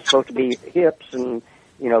it was supposed to be hips and,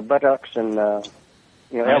 buttocks and,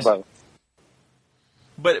 elbow.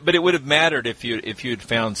 But it would have mattered if you had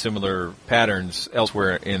found similar patterns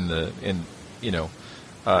elsewhere in your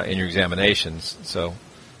examinations. So,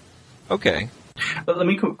 okay. But let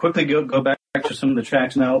me quickly go back to some of the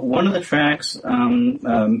tracks. Now, one of the tracks,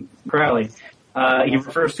 Crowley, he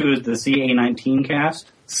refers to as the CA-19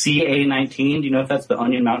 cast. CA-19. Do you know if that's the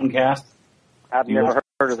Onion Mountain cast? I've never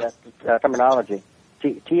heard of that terminology.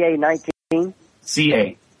 TA-19?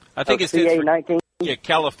 CA. I think it's CA-19. Yeah,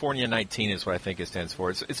 California 19 is what I think it stands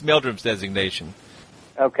for. It's Meldrum's designation.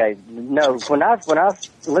 Okay. No, when I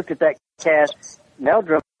looked at that cast,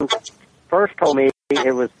 Meldrum first told me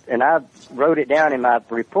it was, and I wrote it down in my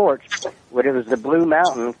reports, but it was the Blue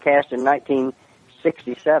Mountain cast in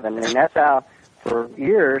 1967, and that's how, for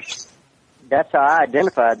years, that's how I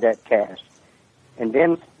identified that cast. And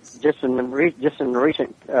then, just in the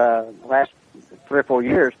recent last 3 or 4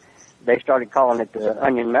 years, they started calling it the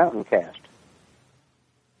Onion Mountain cast.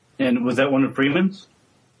 And was that one of Freeman's?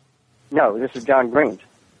 No, this is John Green's.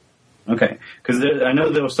 Okay, because I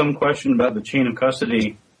know there was some question about the chain of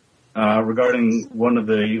custody regarding one of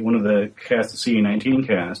the cast, the CA-19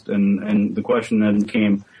 cast, and the question then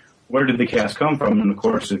came, where did the cast come from? And of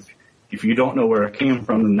course, if you don't know where it came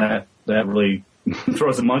from, then that really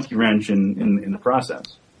throws a monkey wrench in the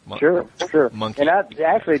process. Sure. Monkey. And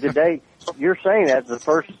actually today, you're saying that's the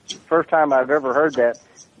first time I've ever heard that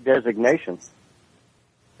designation.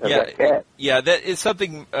 Yeah, that is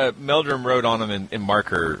something Meldrum wrote on them in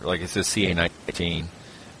marker, like it says CA-19.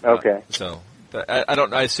 Okay. So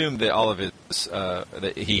I assume that all of it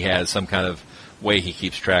that he has some kind of way he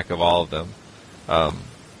keeps track of all of them.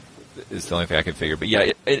 Is the only thing I can figure. But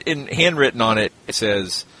yeah, in handwritten on it, it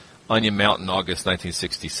says Onion Mountain, August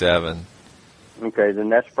 1967. Okay, then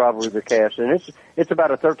that's probably the cast, and it's about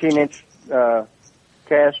a 13-inch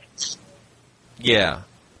cast. Yeah.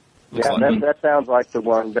 That sounds like the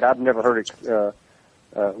one, but I've never heard it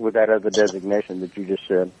with that other designation that you just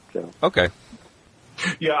said. So. Okay.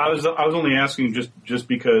 Yeah, I was only asking just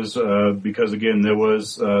because again there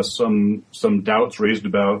was some doubts raised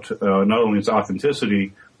about not only its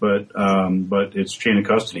authenticity but its chain of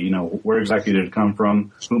custody. Where exactly did it come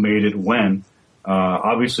from? Who made it? When?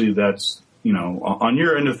 Obviously, that's on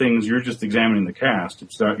your end of things, you're just examining the cast.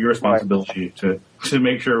 It's not your responsibility to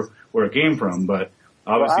make sure where it came from, but.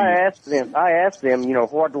 Obviously, well, I asked them,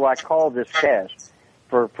 what do I call this cast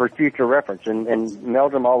for future reference? And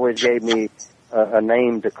Meldrum always gave me a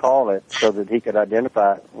name to call it so that he could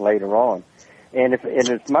identify it later on. And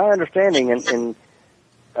it's my understanding, and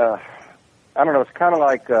I don't know, it's kind of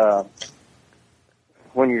like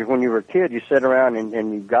when you were a kid, you sit around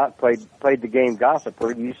and you played the game gossip,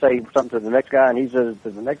 where you say something to the next guy and he says it to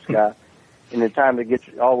the next guy, and the time it gets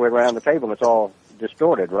all the way around the table, it's all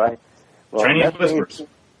distorted, right? Well,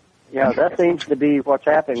 that seems to be what's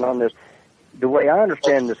happening on this. The way I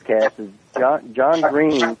understand this cast is John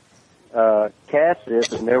Green cast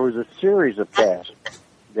this, and there was a series of casts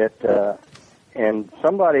that, and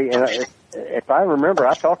somebody, and if I remember,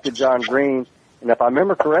 I talked to John Green, and if I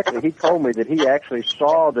remember correctly, he told me that he actually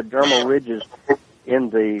saw the dermal ridges in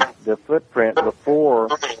the footprint before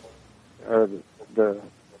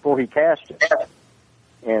he cast it,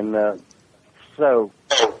 and so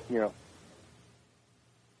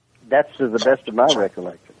that's to the best of my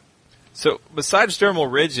recollection. So, besides dermal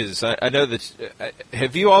ridges, I know that.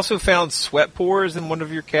 Have you also found sweat pores in one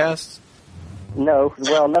of your casts? No,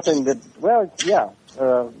 well, nothing that. Well, yeah.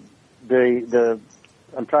 I'm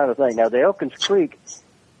trying to think now. The Elkins Creek.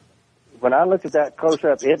 When I looked at that close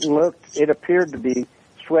up, it appeared to be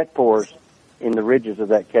sweat pores in the ridges of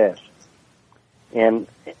that cast. And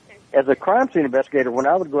as a crime scene investigator, when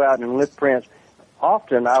I would go out and lift prints,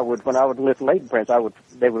 often when I would lift latent prints,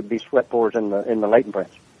 they would be sweat pores in the latent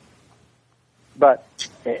prints. But,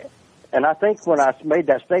 and I think when I made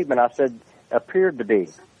that statement, I said appeared to be.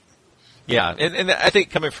 Yeah, and I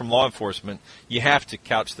think coming from law enforcement, you have to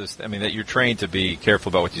couch this. I mean, that you're trained to be careful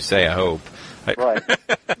about what you say. I hope. Right.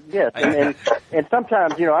 Yes, and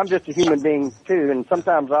sometimes I'm just a human being too, and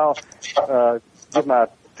sometimes I'll get my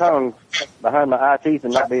tongue behind my eye teeth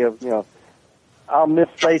and not be I'll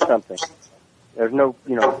missay something. There's no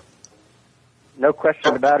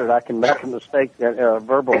question about it. I can make a mistake, a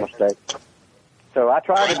verbal mistake. So I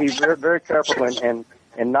try to be very, very careful and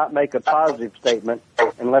not make a positive statement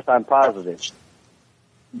unless I'm positive.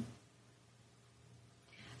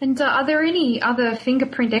 And are there any other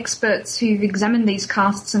fingerprint experts who've examined these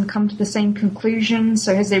casts and come to the same conclusion?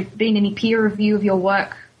 So has there been any peer review of your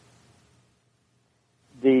work?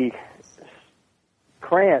 The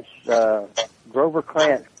Krantz, Grover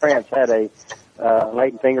Krantz had a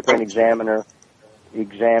latent fingerprint examiner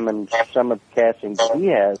examined some of the castings he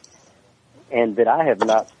has, and that I have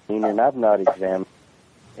not seen and I've not examined.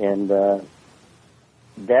 And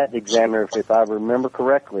that examiner, if I remember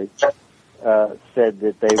correctly, said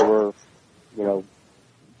that they were,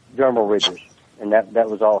 dermal ridges, and that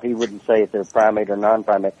was all. He wouldn't say if they're primate or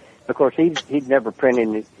non-primate. Of course, he'd never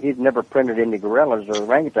printed any gorillas or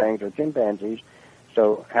orangutans or chimpanzees,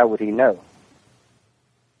 so how would he know?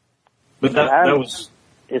 But that was,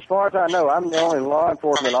 as far as I know, I'm the only law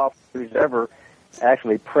enforcement officer who's ever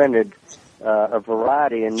actually printed a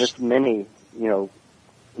variety in this many,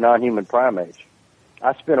 non-human primates.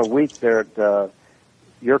 I spent a week there at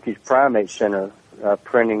Yerkes Primate Center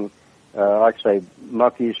printing, like I say,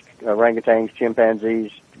 monkeys, orangutans,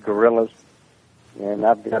 chimpanzees, gorillas, and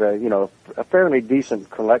I've got a fairly decent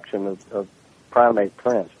collection of primate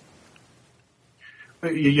prints.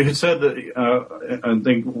 You had said that, I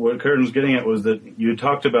think what Karen was getting at was that you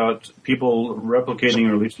talked about people replicating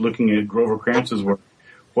or at least looking at Grover Krantz's work.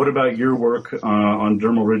 What about your work on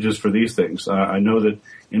dermal ridges for these things? I know that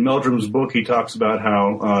in Meldrum's book he talks about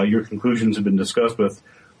how your conclusions have been discussed with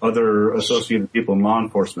other associated people in law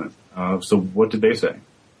enforcement. So what did they say?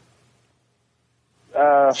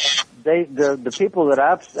 The people that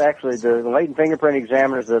the latent fingerprint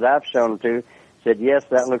examiners that I've shown to said, yes,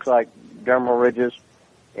 that looks like dermal ridges,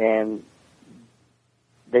 and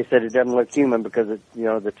they said it doesn't look human because of,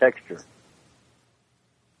 the texture.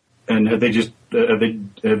 And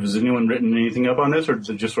has anyone written anything up on this, or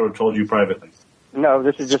they just sort of told you privately? No,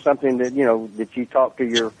 this is just something that, that you talk to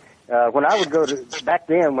your, when I would go to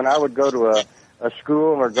a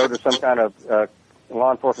school or go to some kind of,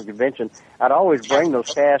 law enforcement convention, I'd always bring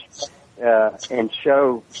those casts, and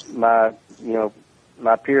show my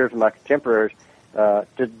peers and my contemporaries, to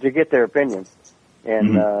get their opinion.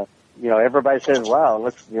 And, everybody says, wow,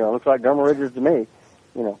 looks like dermal ridges to me,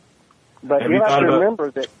 But you have to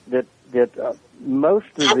remember that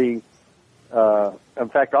most of the, in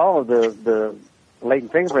fact, all of the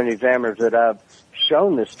latent fingerprint examiners that I've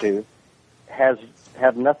shown this to have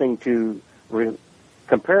nothing to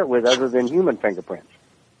compare it with other than human fingerprints.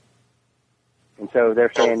 And so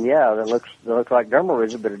they're saying, yeah, that looks like dermal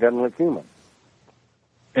ridges, but it doesn't look human.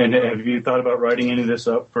 And have you thought about writing any of this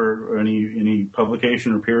up for any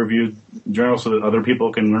publication or peer-reviewed journal so that other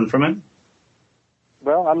people can learn from it?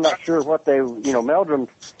 Well, I'm not sure what Meldrum's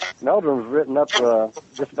written up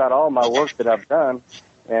just about all my work that I've done,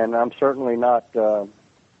 and I'm certainly not an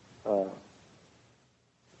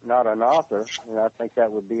author, and I think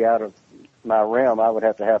that would be out of my realm. I would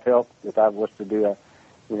have to have help if I was to do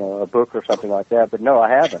a book or something like that. But no, I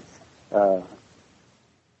haven't. Well,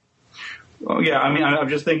 yeah, I mean, I'm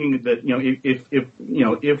just thinking that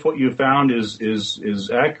if what you found is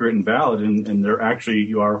accurate and valid, and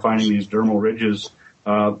you are finding these dermal ridges.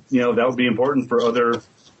 That would be important for other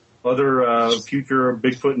future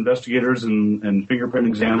Bigfoot investigators and fingerprint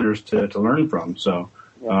examiners to learn from. So,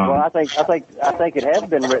 well, I think it has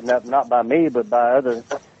been written up not by me but by others.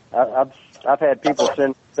 I've had people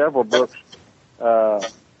send several books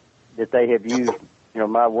that they have used,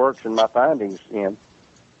 my works and my findings in.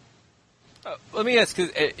 Let me ask,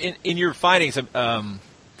 in your findings, I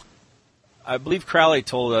believe Crowley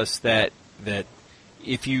told us that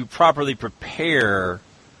if you properly prepare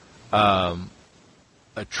a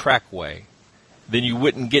trackway, then you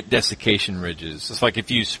wouldn't get desiccation ridges. It's like if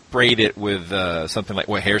you sprayed it with something like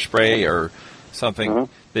hairspray or something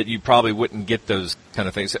that you probably wouldn't get those kind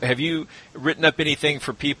of things. Have you written up anything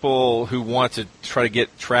for people who want to try to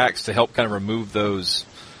get tracks to help kind of remove those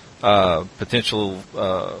potential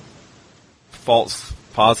false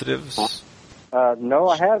positives? No,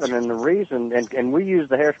 I haven't, and the reason, and we use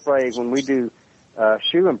the hairspray when we do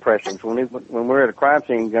shoe impressions. When we're at a crime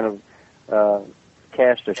scene going to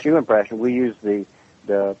cast a shoe impression, we use the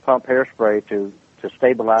pump hairspray to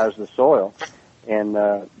stabilize the soil. And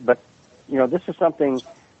but this is something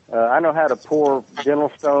I know how to pour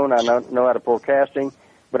dental stone. I know how to pour casting,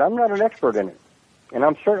 but I'm not an expert in it, and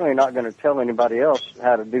I'm certainly not going to tell anybody else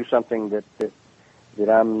how to do something that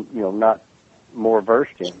I'm not more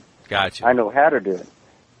versed in. Gotcha. I know how to do it.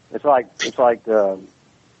 It's like a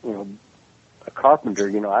carpenter.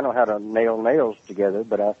 I know how to nail nails together,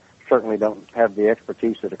 but I certainly don't have the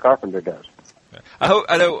expertise that a carpenter does. I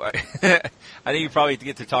know you probably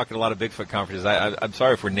get to talk at a lot of Bigfoot conferences. I'm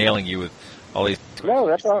sorry if we're nailing you with all these. No,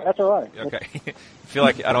 that's all right. Okay.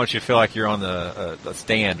 I don't want you to feel like you're on the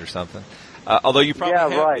stand or something. Although you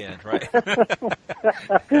probably have been, right?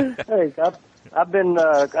 Hey, I've been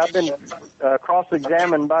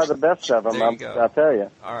cross-examined by the best of them. I'll tell you.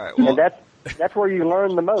 All right. Well, and that's where you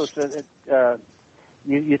learn the most.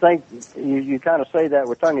 You think you kind of say that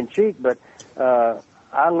with tongue in cheek, but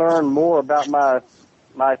I learn more about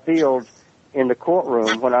my field in the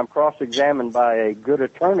courtroom when I'm cross-examined by a good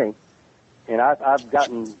attorney, and I've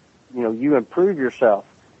gotten you improve yourself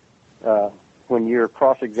when you're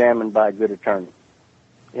cross-examined by a good attorney,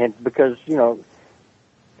 and because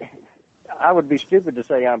I would be stupid to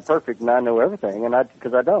say I'm perfect and I know everything,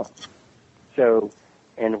 because I don't. So,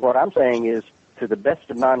 and what I'm saying is to the best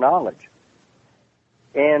of my knowledge.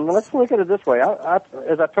 And let's look at it this way.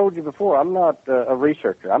 As I told you before, I'm not a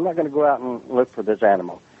researcher. I'm not going to go out and look for this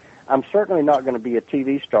animal. I'm certainly not going to be a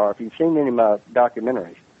TV star. If you've seen any of my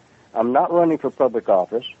documentaries, I'm not running for public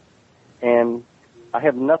office, and I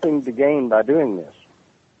have nothing to gain by doing this.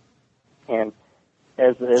 And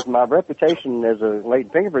as my reputation as a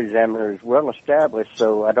latent fingerprint examiner is well established,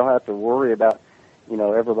 so I don't have to worry about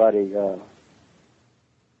everybody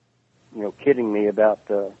kidding me about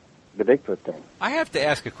the Bigfoot thing. I have to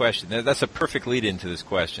ask a question. That's a perfect lead into this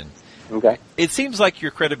question. Okay. It seems like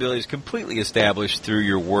your credibility is completely established through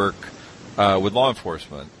your work with law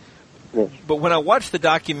enforcement. Yes. But when I watch the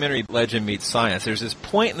documentary Legend Meets Science, there's this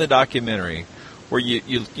point in the documentary where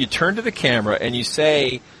you turn to the camera and you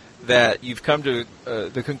say that you've come to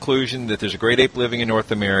the conclusion that there's a great ape living in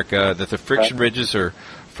North America, that the friction ridges are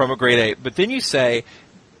from a great ape. But then you say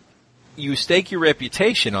you stake your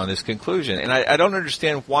reputation on this conclusion, and I don't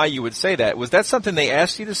understand why you would say that. Was that something they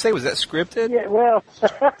asked you to say? Was that scripted? Yeah, well,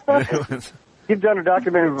 you've done a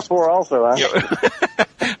documentary before also, huh?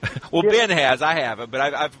 Well, Ben has. I haven't, but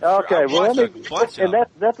I've watched a bunch of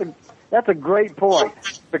them. That's a great point,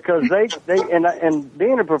 because they and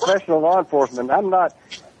being a professional law enforcement, I'm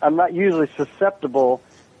not usually susceptible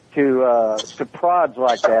to prods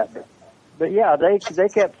like that. But yeah, they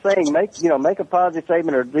kept saying make a positive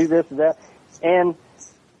statement or do this and that, and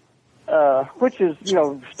which is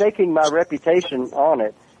staking my reputation on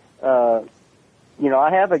it. I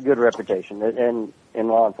have a good reputation in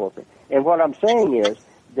law enforcement, and what I'm saying is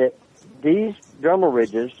that these dermal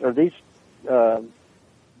ridges or these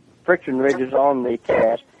friction ridges on the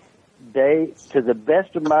cast, they, to the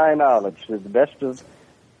best of my knowledge, to the best of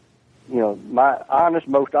my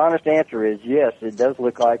most honest answer is yes, it does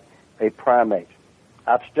look like a primate.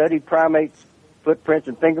 I've studied primate footprints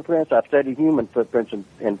and fingerprints. I've studied human footprints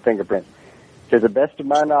and fingerprints. To the best of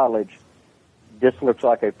my knowledge, this looks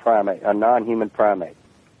like a primate, a non-human primate.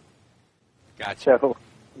 Gotcha.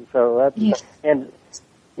 So that's and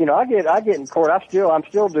I get in court. I'm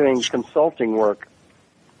still doing consulting work,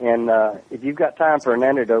 and if you've got time for an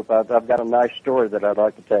anecdote, I've got a nice story that I'd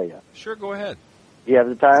like to tell you. Sure, go ahead. Do you have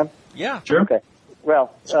the time? Yeah, sure. Okay.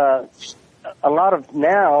 Well, a lot of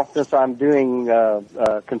now, since I'm doing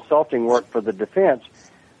consulting work for the defense,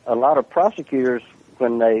 a lot of prosecutors,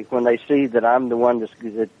 when they see that I'm the one that's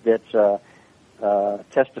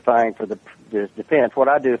testifying for the defense, what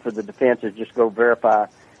I do for the defense is just go verify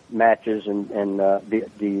matches and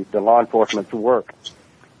the law enforcement's work.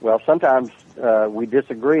 Well, sometimes we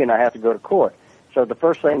disagree and I have to go to court. So the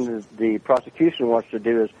first thing the prosecution wants to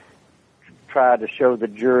do is try to show the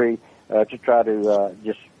jury to try to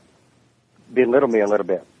just belittle me a little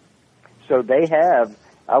bit. So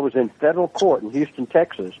I was in federal court in Houston,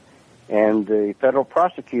 Texas, and the federal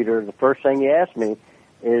prosecutor, the first thing he asked me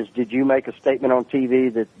is, did you make a statement on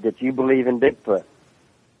TV that you believe in Bigfoot?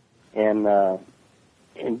 And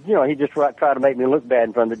he just tried to make me look bad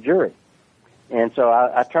in front of the jury. And so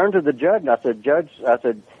I turned to the judge and I said, Judge,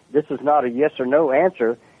 this is not a yes or no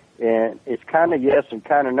answer, and it's kind of yes and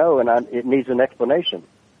kind of no, and it needs an explanation.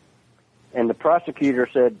 And the prosecutor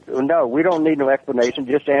said, no, we don't need no explanation,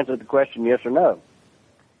 just answer the question yes or no.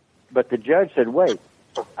 But the judge said, wait,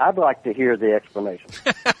 I'd like to hear the explanation.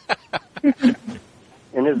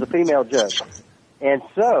 And it was a female judge. And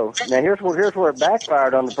so, now here's where it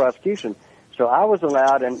backfired on the prosecution. So I was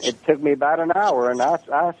allowed, and it took me about an hour, and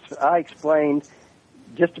I explained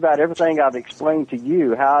just about everything I've explained to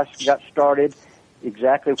you, how I got started,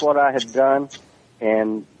 exactly what I had done,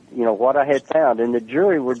 and, you know, what I had found. And the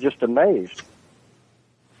jury were just amazed.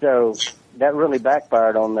 So that really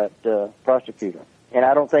backfired on that prosecutor. And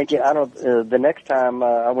I don't think, the next time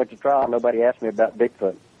I went to trial, nobody asked me about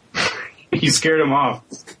Bigfoot. You scared him off.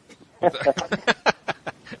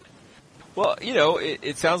 Well, you know,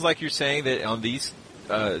 it sounds like you're saying that on these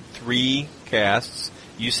 3 casts,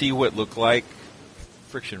 you see what look like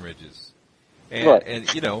friction ridges. And, right.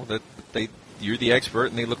 And you know, that you're the expert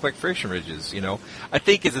and they look like friction ridges, you know. I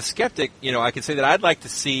think as a skeptic, you know, I can say that I'd like to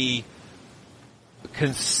see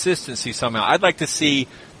consistency somehow. I'd like to see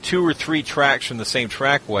 2 or 3 tracks from the same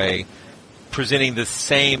trackway presenting the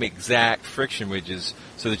same exact friction ridges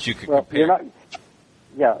so that you could compare.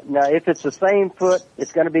 Yeah. Now, if it's the same foot,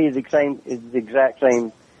 it's going to be the exact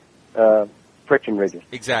same friction ridges.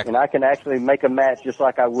 Exactly. And I can actually make a match just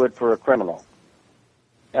like I would for a criminal.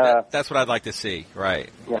 That's what I'd like to see, right?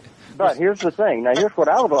 Yeah. But here's the thing. Now, here's what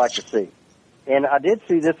I would like to see. And I did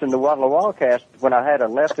see this in the Walla Walla cast when I had a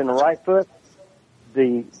left and a right foot.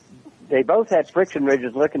 They both had friction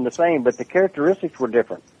ridges looking the same, but the characteristics were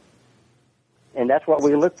different. And that's what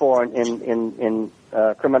we look for in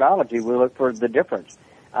criminology. We look for the difference.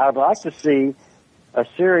 I'd like to see a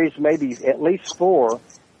series, maybe at least 4,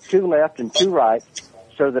 2 left and 2 right,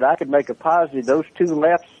 so that I could make a positive. Those 2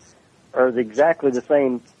 lefts are exactly the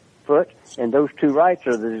same foot, and those 2 rights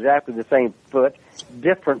are exactly the same foot,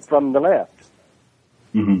 different from the left.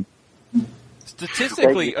 Mm-hmm.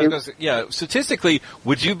 Statistically,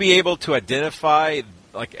 would you be able to identify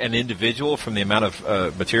like an individual from the amount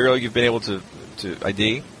of material you've been able to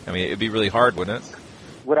ID? I mean, it'd be really hard, wouldn't it?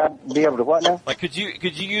 Would I be able to what now? Like, could you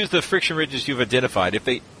use the friction ridges you've identified if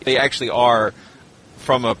they actually are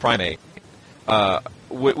from a primate?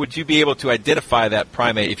 Would you be able to identify that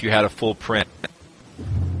primate if you had a full print?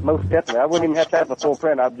 Most definitely. I wouldn't even have to have a full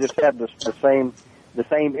print. I'd just have the same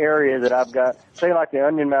area that I've got. Say like the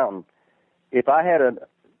Onion Mountain. If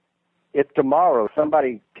tomorrow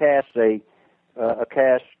somebody casts a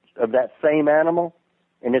cast of that same animal,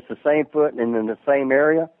 and it's the same foot and in the same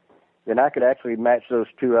area, then I could actually match those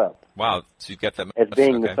 2 up. Wow, so you get them as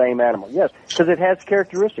being the same animal. Yes, because it has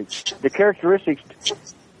characteristics. The characteristics,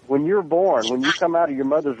 when you're born, when you come out of your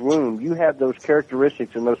mother's womb, you have those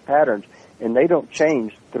characteristics and those patterns, and they don't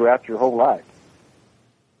change throughout your whole life.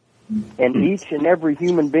 And each and every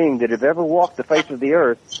human being that have ever walked the face of the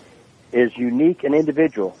earth is unique and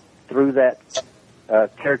individual through that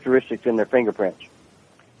characteristics in their fingerprints.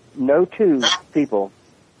 No 2 people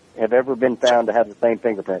have ever been found to have the same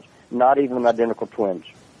fingerprints, not even identical twins.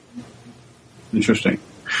 Interesting.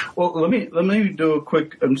 Well, let me do a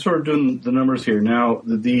quick. I'm sort of doing the numbers here now.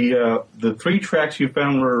 The 3 tracks you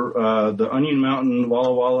found were the Onion Mountain,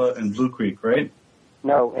 Walla Walla, and Blue Creek, right?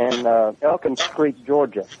 No, and Elkins Creek,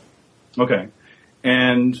 Georgia. Okay.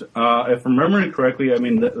 And if I'm remembering correctly, I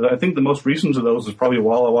mean, I think the most recent of those is probably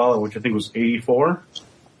Walla Walla, which I think was 84.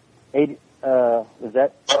 80. Is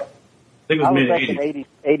that? I think it was mid-80s.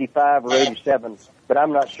 85 or 87, but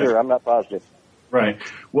I'm not sure. I'm not positive. Right.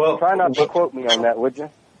 Well, try not to quote me on that, would you?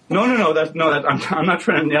 No. I'm not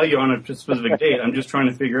trying to nail you on a specific date. I'm just trying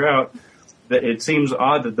to figure out that it seems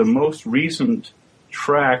odd that the most recent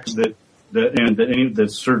track that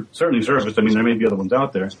certainly surfaced. I mean, there may be other ones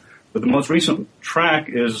out there, but the most recent track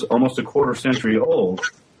is almost a quarter century old.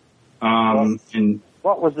 And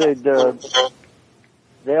what was the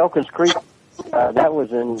Elkins Creek? That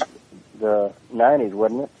was in the 90s,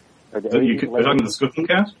 wasn't it? Or the 80s? You're talking the Skookum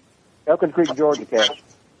cast? Elkins Creek, Georgia cast.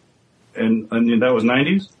 And that was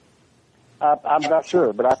 90s? I'm not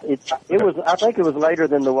sure, but it was. I think it was later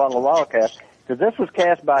than the Walla Walla cast, because this was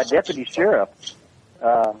cast by a deputy sheriff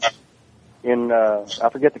in I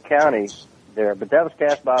forget the county there, but that was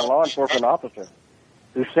cast by a law enforcement officer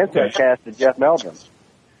who sent that cast to Jeff Meldrum.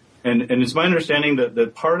 And it's my understanding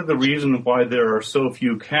that part of the reason why there are so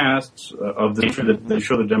few casts of the nature that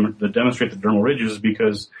show that demonstrate the dermal ridges is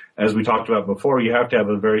because, as we talked about before, you have to have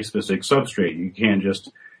a very specific substrate.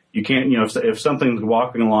 You can't, if something's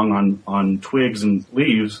walking along on twigs and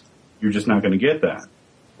leaves, you're just not going to get that.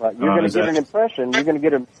 Right. You're going to get an impression. You're going to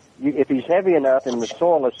get if he's heavy enough and the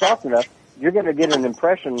soil is soft enough, you're going to get an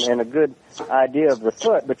impression and a good idea of the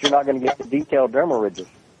foot, but you're not going to get the detailed dermal ridges.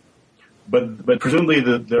 But presumably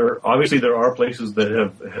there are places that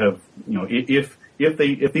have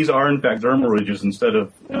if these are in fact dermal ridges instead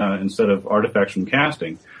of artifacts from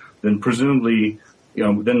casting, then presumably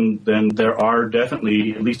then there are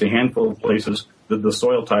definitely at least a handful of places that the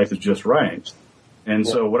soil type is just right. And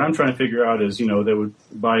so what I'm trying to figure out is, there would,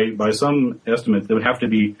 by some estimate, there would have to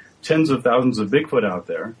be tens of thousands of Bigfoot out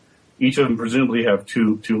there. Each of them presumably have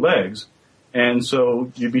two legs. And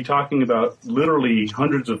so you'd be talking about literally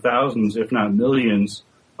hundreds of thousands, if not millions,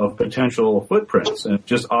 of potential footprints. And it's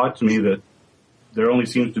just odd to me that there only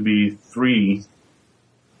seems to be 3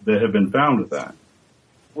 that have been found with that.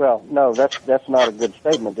 Well, no, that's not a good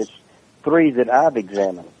statement. It's 3 that I've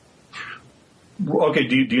examined. Okay,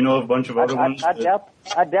 do you know of a bunch of other ones? I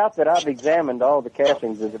doubt that I've examined all the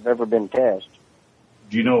castings that have ever been cast.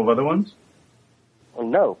 Do you know of other ones? Well,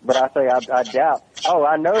 no, but I say I doubt. Oh,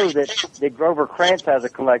 I know that Grover Krantz has a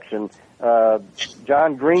collection.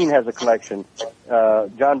 John Green has a collection.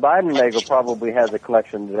 John Bidenagel probably has a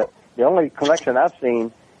collection. The only collection I've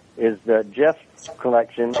seen is the Jeff's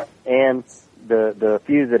collection and the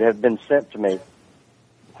few that have been sent to me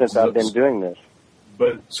since I've been doing this.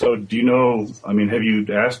 But so do you know? I mean, have you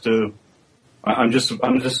asked to? I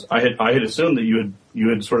had assumed that you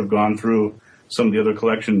had sort of gone through some of the other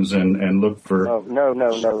collections and looked for. Oh, no,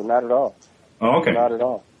 not at all. Oh, okay. Not at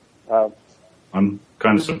all. I'm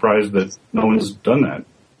kind of surprised that no one's done that.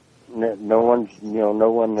 No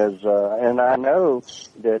one has, and I know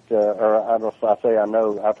that, I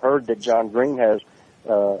know, I've heard that John Green has,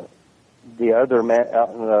 the other out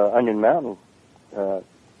in Onion Mountain,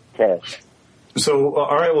 cast. So,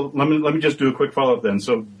 all right, well, let me just do a quick follow-up then.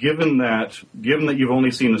 So, given that you've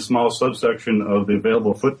only seen a small subsection of the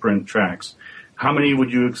available footprint tracks, how many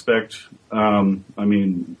would you expect, how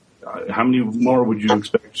many more would you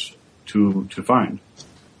expect to find?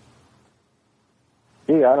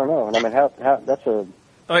 Yeah, I don't know. I mean, how that's a.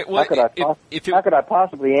 Right, well, how could I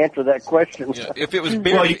possibly answer that question? Yeah, if it was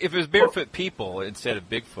barefoot people instead of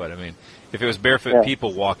Bigfoot, I mean, if it was barefoot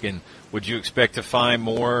people walking, would you expect to find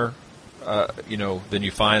more, than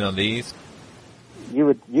you find on these? You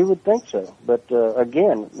would think so, but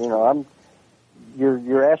again,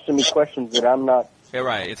 you're asking me questions that I'm not. Yeah,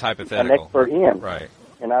 right. It's hypothetical. An expert in. Right.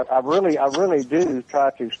 And I really do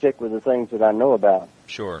try to stick with the things that I know about.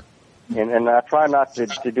 Sure. And I try not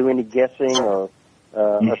to do any guessing or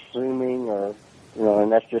assuming or,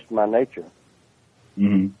 and that's just my nature.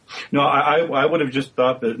 Mm-hmm. No, I would have just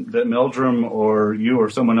thought that Meldrum or you or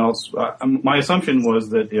someone else, my assumption was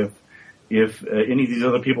that if any of these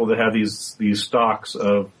other people that have these stocks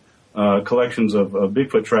of collections of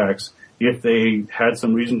Bigfoot tracks, if they had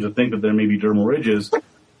some reason to think that there may be dermal ridges,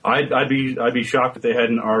 I'd be shocked if they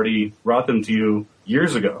hadn't already brought them to you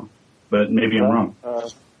years ago. But maybe I'm wrong.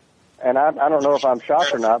 And I don't know if I'm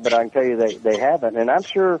shocked or not, but I can tell you they haven't. And I'm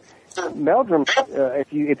sure Meldrum,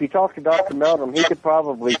 if you talk to Dr. Meldrum, he could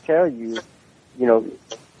probably tell you,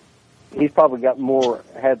 he's probably got more,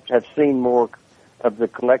 have seen more of the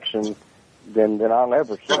collection than I'll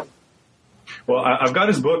ever see. Well, I've got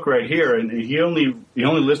his book right here, and he only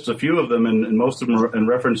lists a few of them, and most of them are in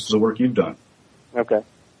reference to the work you've done. Okay.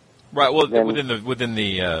 Right. Well, within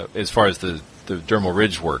the as far as the dermal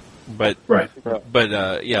ridge work, but right.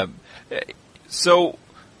 But yeah. So,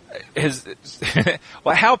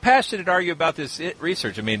 how passionate are you about this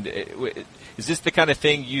research? I mean, is this the kind of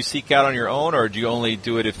thing you seek out on your own, or do you only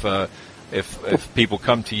do it if people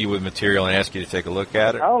come to you with material and ask you to take a look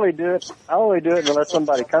at it? I only do it unless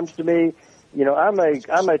somebody comes to me. I'm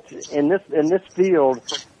in this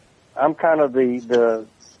field. I'm kind of the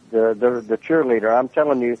cheerleader. I'm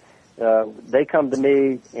telling you, they come to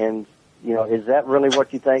me and is that really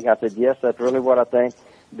what you think? I said, yes, that's really what I think.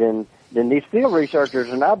 Then these field researchers,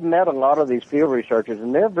 and I've met a lot of these field researchers,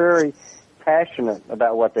 and they're very passionate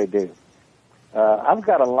about what they do. I've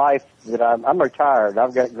got a life that I'm retired.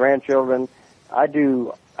 I've got grandchildren. I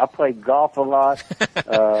play golf a lot.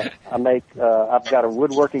 I've got a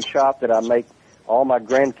woodworking shop that I make all my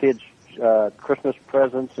grandkids Christmas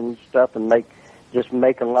presents and stuff, and make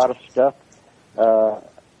a lot of stuff. The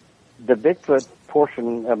Bigfoot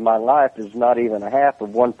portion of my life is not even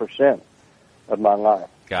 1% of my life.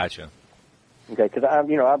 Gotcha. Okay, because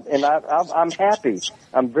I'm happy.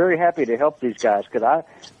 I'm very happy to help these guys because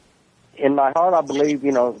in my heart, I believe,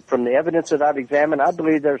 from the evidence that I've examined, I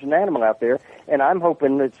believe there's an animal out there, and I'm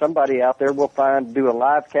hoping that somebody out there will do a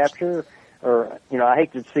live capture, or I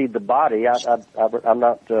hate to see the body. I'm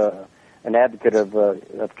not an advocate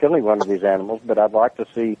of killing one of these animals, but I'd like to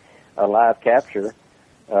see a live capture.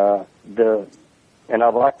 And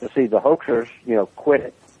I'd like to see the hoaxers, quit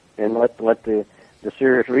it and let the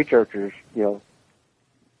serious researchers, do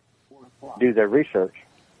their research.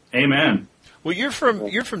 Amen. Well, you're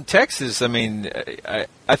from Texas. I mean,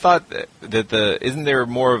 I thought that isn't there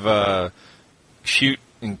more of a shoot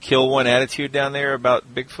and kill one attitude down there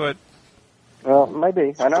about Bigfoot? Well,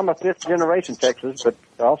 maybe. And I'm a fifth-generation Texas, but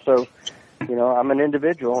also, I'm an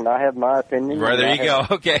individual, and I have my opinion. Right, there you go.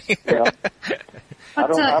 Okay.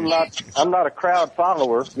 I'm not a crowd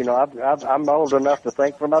follower. I'm old enough to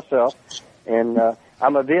think for myself, and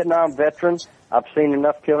I'm a Vietnam veteran. I've seen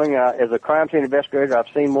enough killing. As a crime scene investigator, I've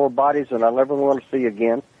seen more bodies than I'll ever want to see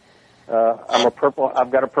again. I've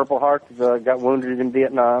got a Purple Heart. Got wounded in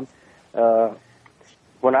Vietnam.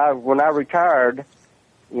 When I retired,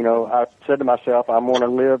 I said to myself, I'm going to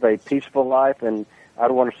live a peaceful life, and I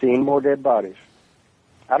don't want to see any more dead bodies.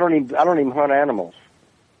 I don't even hunt animals.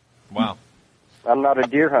 Wow. I'm not a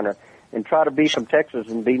deer hunter, and try to be from Texas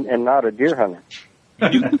and not a deer hunter.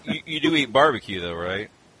 You do eat barbecue, though, right?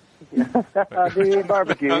 I do eat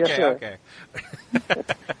barbecue. Yes, sir. Okay.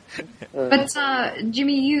 But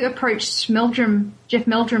Jimmy, you approached Jeff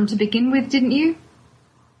Meldrum to begin with, didn't you?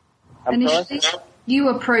 Initially, you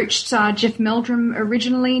approached Jeff Meldrum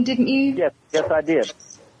originally, didn't you? Yes, I did,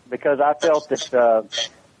 because I felt that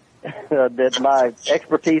that my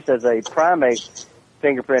expertise as a primate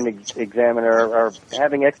fingerprint examiner, or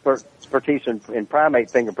having expertise in primate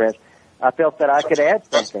fingerprints, I felt that I could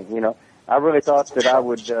add something. I really thought that I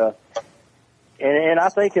would, and I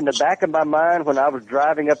think in the back of my mind when I was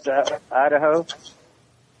driving up to Idaho,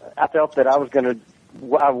 I felt that I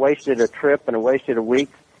wasted a trip and I wasted a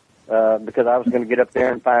week because I was going to get up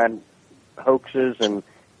there and find hoaxes and,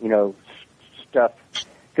 stuff.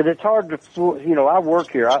 Because it's hard to fool, I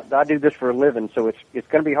work here. I do this for a living, so it's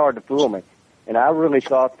going to be hard to fool me. And I really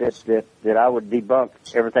thought that I would debunk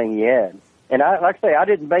everything he had. And like I say, I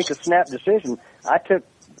didn't make a snap decision. I took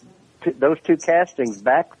those two castings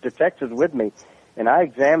back to Texas with me, and I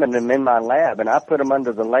examined them in my lab, and I put them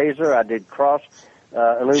under the laser. I did cross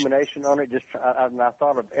illumination on it. And I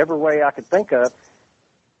thought of every way I could think of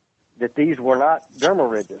that these were not dermal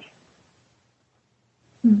ridges.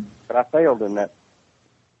 But I failed in that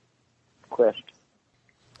quest.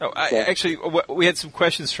 Oh, actually, we had some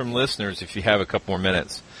questions from listeners. If you have a couple more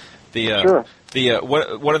minutes, sure.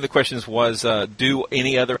 One of the questions was, do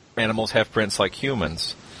any other animals have prints like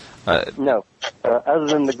humans? No, other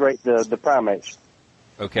than the primates.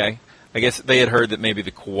 Okay, I guess they had heard that maybe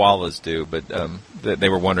the koalas do, but they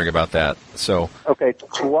were wondering about that. So okay,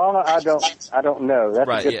 koala, I don't know. That's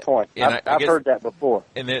right, a good point. I've heard that before.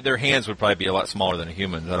 And their hands would probably be a lot smaller than a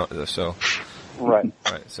human. Right.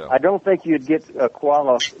 Right. So I don't think you'd get a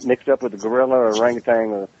koala mixed up with a gorilla or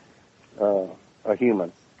orangutan or a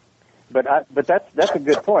human. But that's a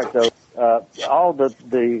good point, though. All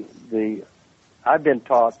the I've been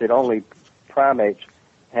taught that only primates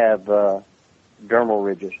have dermal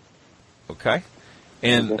ridges. Okay.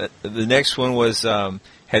 And the next one was,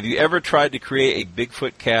 have you ever tried to create a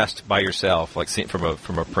Bigfoot cast by yourself, like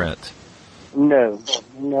from a print? No,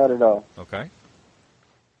 not at all. Okay.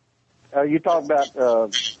 You talk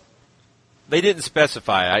about... They didn't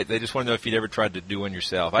specify. They just want to know if you'd ever tried to do one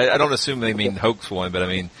yourself. I don't assume they mean hoax one, but I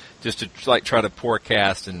mean just to try to pour a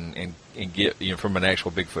cast and get from an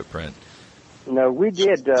actual Bigfoot print. No, we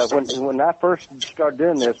did when I first started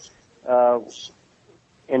doing this.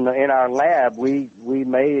 In our lab, we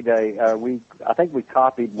made I think we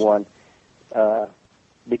copied one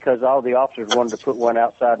because all the officers wanted to put one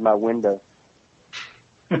outside my window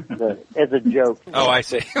as a joke. Oh, I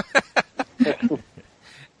see.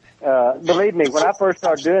 Believe me, when I first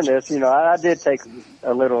started doing this, I did take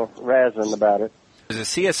a little razzing about it. As a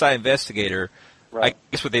CSI investigator, right. I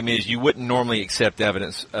guess what they mean is you wouldn't normally accept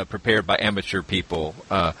evidence prepared by amateur people.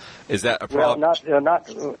 Is that a problem? Well, not.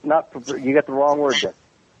 You got the wrong word there.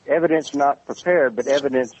 Evidence not prepared, but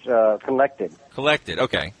evidence collected. Collected.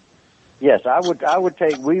 Okay. Yes, I would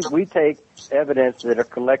take. We take evidence that are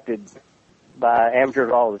collected by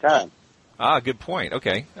amateurs all the time. Ah, good point.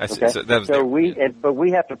 Okay. Okay. So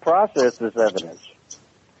we have to process this evidence.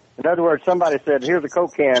 In other words, somebody said, "Here's a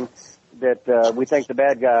Coke can that we think the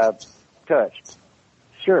bad guy touched."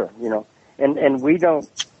 Sure, and we don't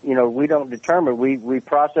determine. We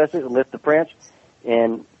process it, lift the prints,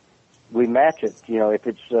 and we match it. If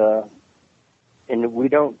it's and we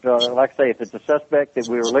don't like I say, if it's a suspect that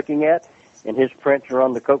we were looking at and his prints are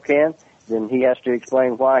on the Coke can, then he has to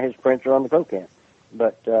explain why his prints are on the Coke can.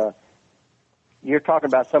 But you're talking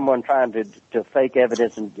about someone trying to fake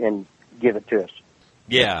evidence and give it to us.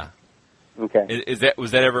 Yeah. Okay.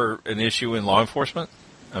 Was that ever an issue in law enforcement?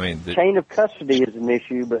 I mean, chain of custody is an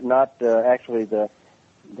issue, but not actually the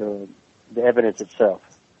evidence itself.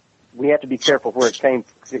 We have to be careful where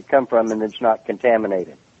it come from, and it's not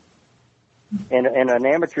contaminated. And an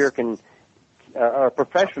amateur can, or a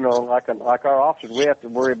professional like our officers, we have to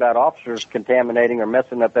worry about officers contaminating or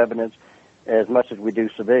messing up evidence as much as we do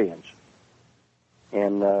civilians.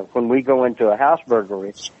 And when we go into a house burglary,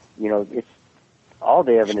 it's all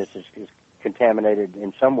the evidence is contaminated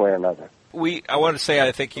in some way or another. I want to say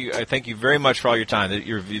I thank you very much for all your time.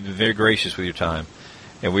 You've been very gracious with your time,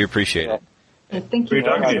 and we appreciate it. Thank you.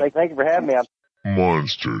 Thank you for having me.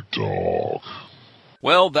 Monster Talk.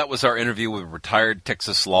 Well, that was our interview with retired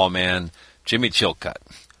Texas lawman Jimmy Chilcutt.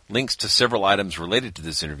 Links to several items related to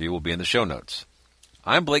this interview will be in the show notes.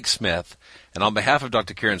 I'm Blake Smith, and on behalf of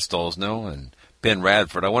Dr. Karen Stolzno and Ben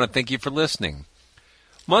Radford, I want to thank you for listening.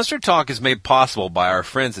 Monster Talk is made possible by our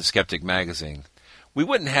friends at Skeptic Magazine. We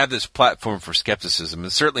wouldn't have this platform for skepticism,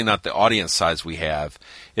 and certainly not the audience size we have,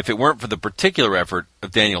 if it weren't for the particular effort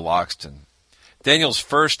of Daniel Loxton. Daniel's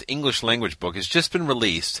first English language book has just been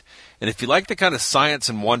released, and if you like the kind of science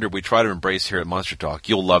and wonder we try to embrace here at Monster Talk,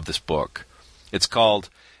 you'll love this book. It's called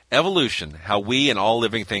Evolution, How We and All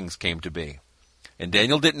Living Things Came to Be. And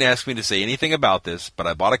Daniel didn't ask me to say anything about this, but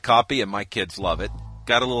I bought a copy and my kids love it.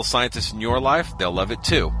 Got a little scientist in your life? They'll love it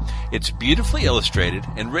too. It's beautifully illustrated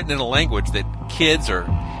and written in a language that kids or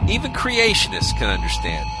even creationists can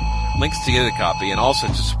understand. Links to get a copy and also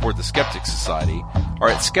to support the Skeptic Society are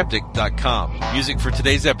at skeptic.com. Music for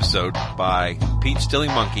today's episode by Peach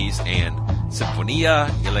Stilling Monkeys and Sinfonia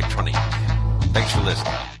Electronique. Thanks for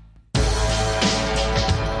listening.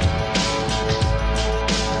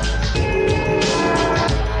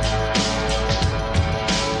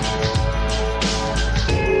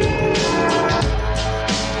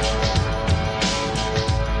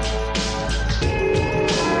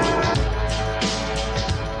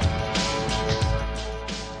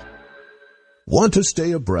 Want to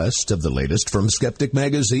stay abreast of the latest from Skeptic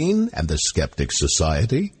Magazine and the Skeptic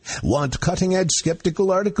Society? Want cutting-edge skeptical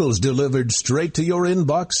articles delivered straight to your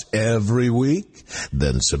inbox every week?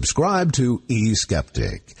 Then subscribe to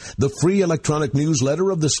eSkeptic, the free electronic newsletter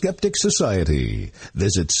of the Skeptic Society.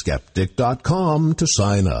 Visit skeptic.com to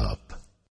sign up.